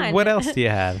 moving on. What else do you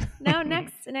have? No,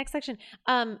 next section.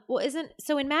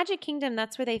 So in Magic Kingdom,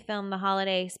 that's where they filmed the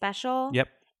holiday special. Yep.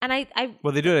 And I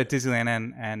Well, they do it at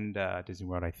Disneyland and Disney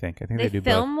World, I think. I think they do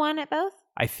both. film one at both?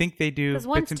 I think they do. Because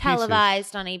one's bits and pieces.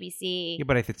 televised on ABC. Yeah,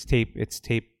 but if it's tape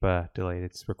delayed.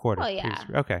 It's recorded. Oh yeah.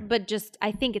 Okay. But just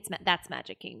I think that's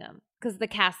Magic Kingdom because the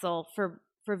castle for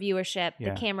viewership,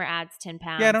 Yeah. the camera adds £10.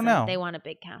 Yeah, I don't know. They want a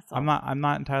big castle. I'm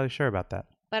not entirely sure about that.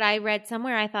 But I read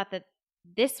somewhere I thought that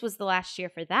this was the last year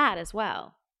for that as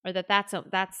well, or that's on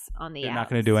the. They're not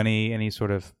going to do any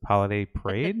sort of holiday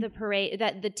parade. The parade,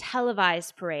 the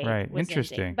televised parade, Right. was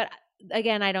Interesting. ending. But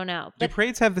again, I don't know. Do But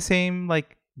parades have the same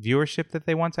viewership that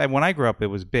they once had? When I grew up, it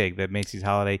was big. The Macy's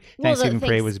holiday Thanksgiving the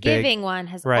parade was big. Thanksgiving one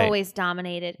has Right. always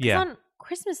dominated. 'Cause Yeah. on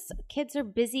Christmas, kids are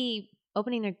busy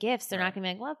opening their gifts. They're not going to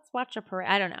be like, let's watch a parade.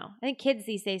 I don't know. I think kids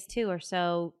these days too are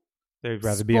so They'd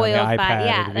rather be on the spoiled iPad. by or the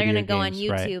they're video gonna go on games,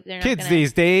 right. YouTube. They're not Kids gonna,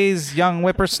 these days, young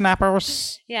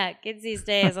whippersnappers. yeah, kids these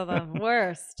days are the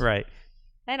worst. Right.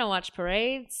 They don't watch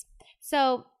parades.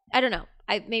 So I don't know.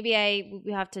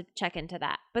 We have to check into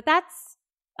that. But that's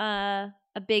a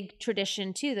big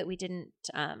tradition too that we didn't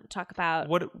talk about.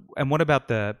 What about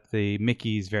the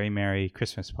Mickey's Very Merry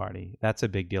Christmas Party? That's a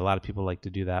big deal. A lot of people like to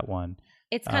do that one.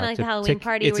 It's kind of like the to Halloween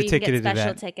party it's where a you can get ticketed special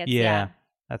event. tickets. Yeah,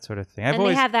 that sort of thing. And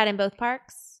they have that in both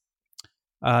parks.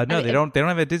 No, mean, they don't. They don't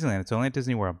have it at Disneyland. It's only at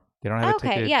Disney World. They don't have it Okay,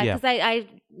 ticketed. yeah, because I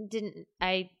didn't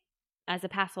as a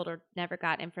pass holder never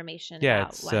got information. Yeah,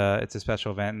 about it's a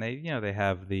special event, and they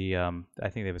have the I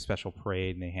think they have a special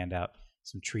parade, and they hand out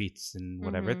some treats and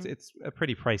whatever. Mhm. It's a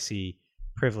pretty pricey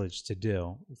privilege to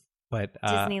do, but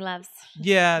Disney loves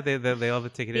yeah, they love a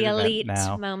ticketed the event elite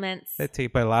now. moments. But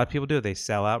a lot of people do. They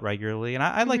sell out regularly, and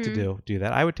I'd like to do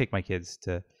that. I would take my kids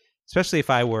to, especially if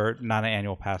I were not an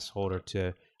annual pass holder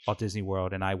to Walt Disney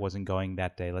World, and I wasn't going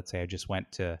that day. Let's say I just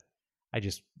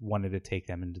wanted to take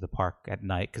them into the park at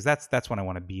night because that's when I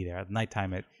want to be there at nighttime.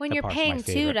 When the you're park's my paying too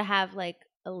favorite. to have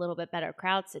a little bit better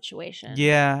crowd situation.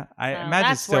 Yeah, I So imagine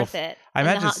that's still. worth it. I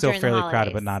imagine it's still during the fairly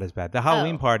crowded, but holidays. not as bad. The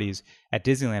Halloween Oh. parties at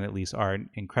Disneyland, at least, are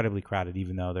incredibly crowded,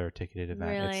 even though they're a ticketed event.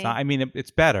 Really? It's not. I mean, it's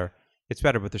better. It's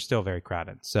better, but they're still very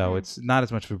crowded. So Hmm. it's not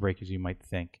as much of a break as you might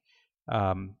think.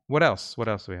 What else? What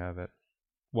else do we have at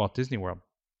Walt Disney World?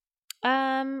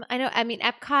 I know. I mean,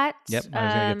 Epcot. Yep, I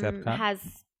was gonna get to Epcot.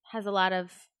 has a lot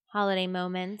of holiday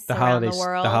moments The around holiday, the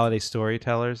world. the holiday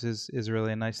storytellers is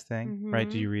really a nice thing, right?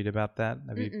 Do Mhm. you read about that?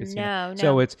 Have you Mm-mm, seen no, it?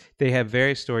 no. So they have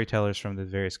various storytellers from the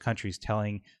various countries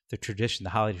telling the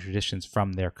holiday traditions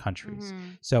from their countries.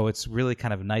 Mhm. So it's really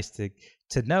kind of nice to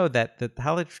know that the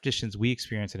holiday traditions we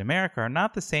experience in America are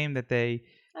not the same that they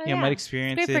Oh, might yeah.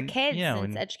 experience It's great in for kids. in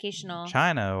It's educational.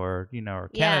 China or or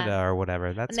Yeah. Canada or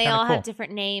whatever. That's And they kind all of cool. have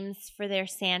different names for their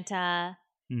Santa.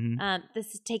 Mhm.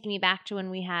 This is taking me back to when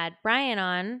we had Brian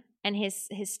on and his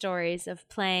stories of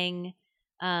playing.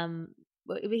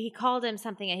 He called him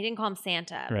something. He didn't call him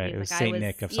Santa. but Right, he it was like, Saint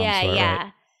Nick of some yeah, sort, Yeah,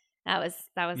 right?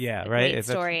 That was Yeah, a right? great If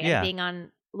that's- story. yeah. And being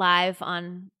on live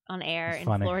on on air in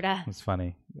funny. Florida. It's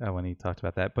funny when he talked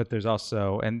about that. But there's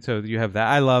also, and so you have that.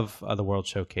 I love the World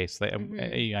Showcase. Like,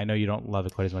 I know you don't love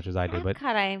it quite as much as I do, but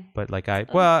I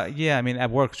mean, at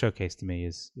World Showcase to me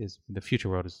is the Future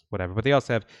World is whatever. But they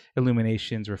also have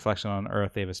Illuminations, Reflection on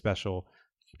Earth. They have a special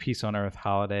Peace on Earth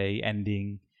holiday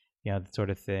ending, that sort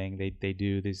of thing. They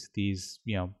do these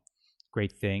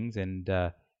great things, and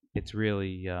it's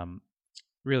really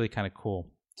really kind of cool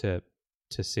to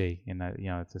see, and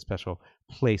it's a special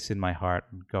place in my heart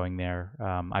going there.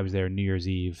 I was there New Year's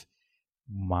Eve,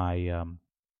 the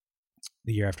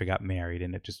year after I got married,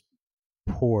 and it just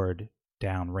poured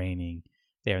down raining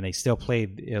there, and they still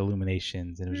played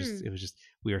Illuminations, and it was just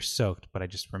we were soaked, but I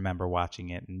just remember watching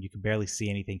it, and you could barely see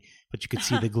anything, but you could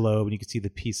see the globe, and you could see the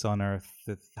Peace on Earth,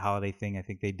 the holiday thing I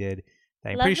think they did.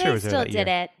 I'm pretty sure it was still that did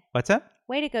year. it. What's that?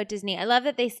 Way to go, Disney! I love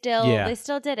that they still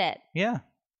did it. Yeah.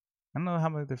 I don't know how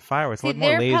much the fireworks. See,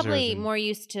 they're probably more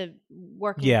used to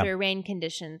working through rain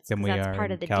conditions than we that's are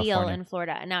part of the California. deal in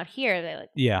Florida. And out here, they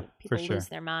people for sure. lose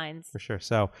their minds. For sure.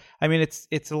 So, I mean,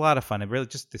 it's a lot of fun. It really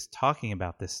just this talking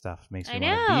about this stuff makes me want to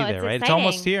be there, it's right? exciting. It's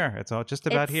almost here. It's all just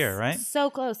about here, right? So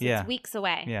close. Yeah. It's weeks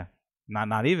away. Yeah.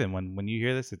 Not even when you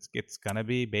hear this, it's gonna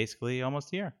be basically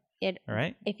almost here. All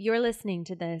right. If you're listening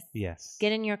to this, yes,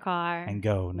 get in your car and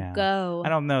go now. Go. I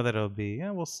don't know that it'll be.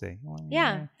 We'll see.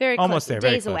 Yeah, very close. Almost there.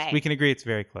 Days very close. away. We can agree it's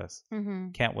very close.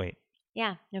 Mm-hmm. Can't wait.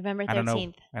 Yeah, November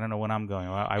 13th. I don't know when I'm going.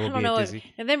 I will be at Disney.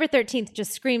 November 13th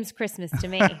just screams Christmas to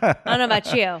me. I don't know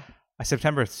about you.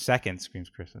 September 2nd screams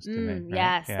Christmas to me. Right?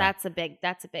 Yes, yeah. that's a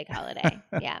big holiday.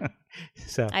 Yeah.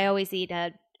 So I always eat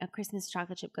a Christmas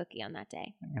chocolate chip cookie on that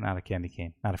day. And not a candy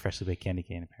cane. Not a freshly baked candy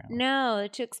cane, apparently. No, they're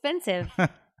too expensive.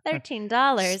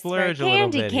 $13 Splurge for a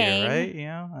candy little bit cane.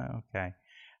 Here, right?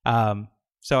 Okay.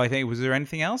 So I think, was there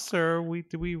anything else, or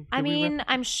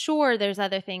I'm sure there's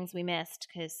other things we missed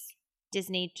because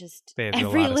Disney just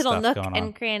every little nook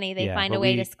and cranny they find a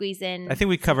way to squeeze in. I think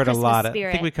we covered a lot of. Spirit.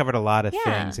 I think we covered a lot of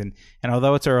things, and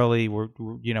although it's early,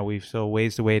 we've still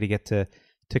ways away to get to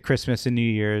Christmas and New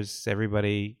Year's.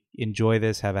 Everybody enjoy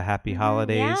this. Have a happy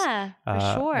holidays. Yeah, for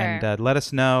sure. And let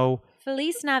us know.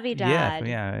 Feliz Navidad.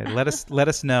 Yeah. Let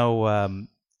us know.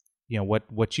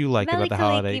 What you like about the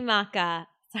holiday. Maka.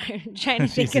 Sorry, I'm trying to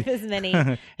think of as many.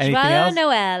 Anything else?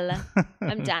 Noel.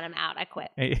 I'm done. I'm out. I quit.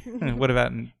 What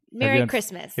about Merry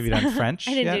Christmas? Have you done French?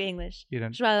 I didn't do English. You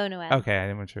done Joyeux Noel. Okay, I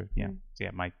didn't sure. Yeah. So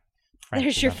my French.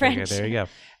 There's your French. There you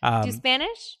go. Do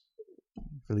Spanish?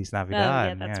 Feliz Navidad. Oh,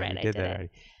 yeah, that's right. I did that already.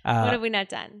 What have we not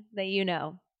done that you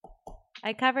know?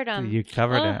 I covered them. You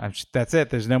covered it. That's it.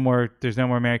 There's no more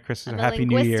Merry Christmas or Happy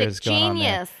New Year's going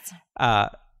on there.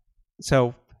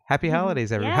 So happy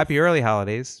holidays, everyone. Yes. Happy early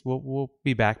holidays. We'll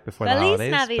be back before the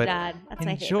holidays. Feliz Navidad. That's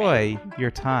my favorite. Enjoy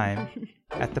your time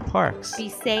at the parks. Be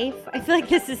safe. I feel like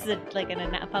this is a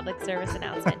public service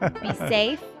announcement. Be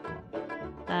safe.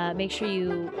 Make sure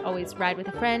you always ride with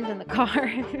a friend in the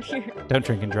car. Don't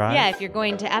drink and drive. Yeah, if you're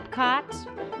going to Epcot.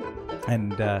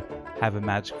 And have a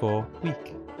magical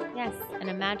week. Yes, and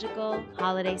a magical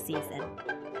holiday season.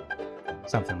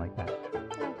 Something like that.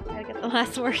 Gotta get the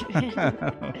last word in.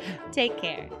 Take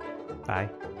care. Bye.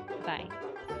 Bye.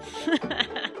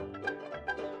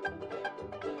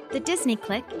 The Disney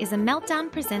Click is a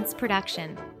Meltdown Presents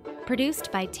production.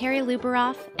 Produced by Terry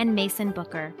Luberoff and Mason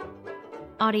Booker.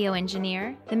 Audio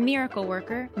engineer, the miracle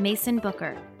worker, Mason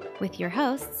Booker. With your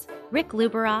hosts, Rick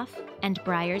Luberoff and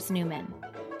Briars Newman.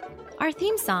 Our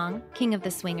theme song, King of the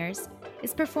Swingers,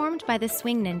 is performed by the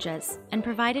Swing Ninjas and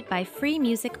provided by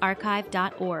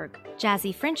freemusicarchive.org.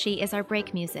 Jazzy Frenchie is our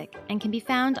break music and can be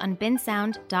found on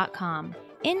bensound.com.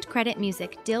 End credit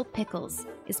music Dill Pickles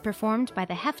is performed by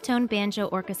the Heftone Banjo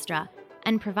Orchestra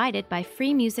and provided by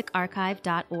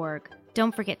freemusicarchive.org.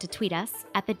 Don't forget to tweet us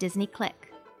at The Disney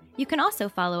Click. You can also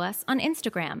follow us on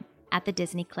Instagram at The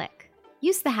Disney Click.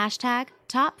 Use the hashtag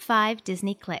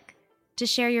Top5DisneyClick to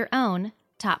share your own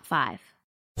Top 5.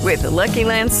 With the Lucky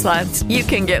Land Slots, you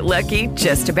can get lucky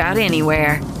just about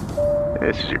anywhere.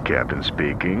 This is your captain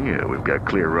speaking. We've got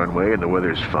clear runway and the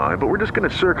weather's fine, but we're just going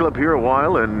to circle up here a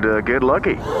while and get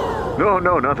lucky.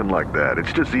 No, nothing like that.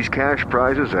 It's just these cash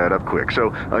prizes add up quick.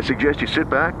 So I suggest you sit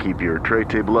back, keep your tray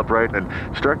table upright, and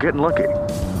start getting lucky.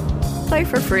 Play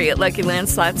for free at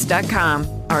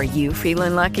LuckyLandSlots.com. Are you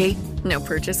feeling lucky? No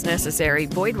purchase necessary.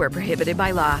 Void where prohibited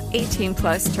by law.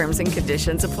 18+ terms and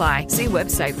conditions apply. See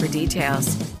website for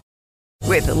details.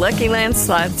 With the Lucky Land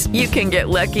Slots, you can get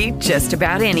lucky just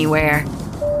about anywhere.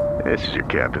 This is your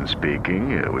captain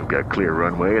speaking. We've got clear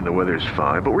runway and the weather's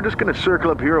fine, but we're just going to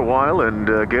circle up here a while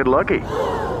and get lucky.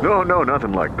 No,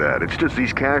 nothing like that. It's just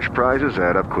these cash prizes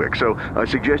add up quick. So I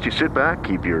suggest you sit back,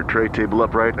 keep your tray table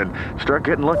upright, and start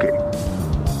getting lucky.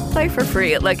 Play for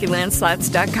free at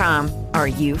LuckyLandSlots.com. Are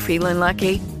you feeling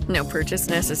lucky? No purchase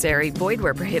necessary. Void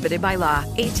where prohibited by law.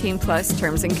 18 plus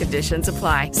terms and conditions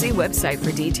apply. See website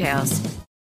for details.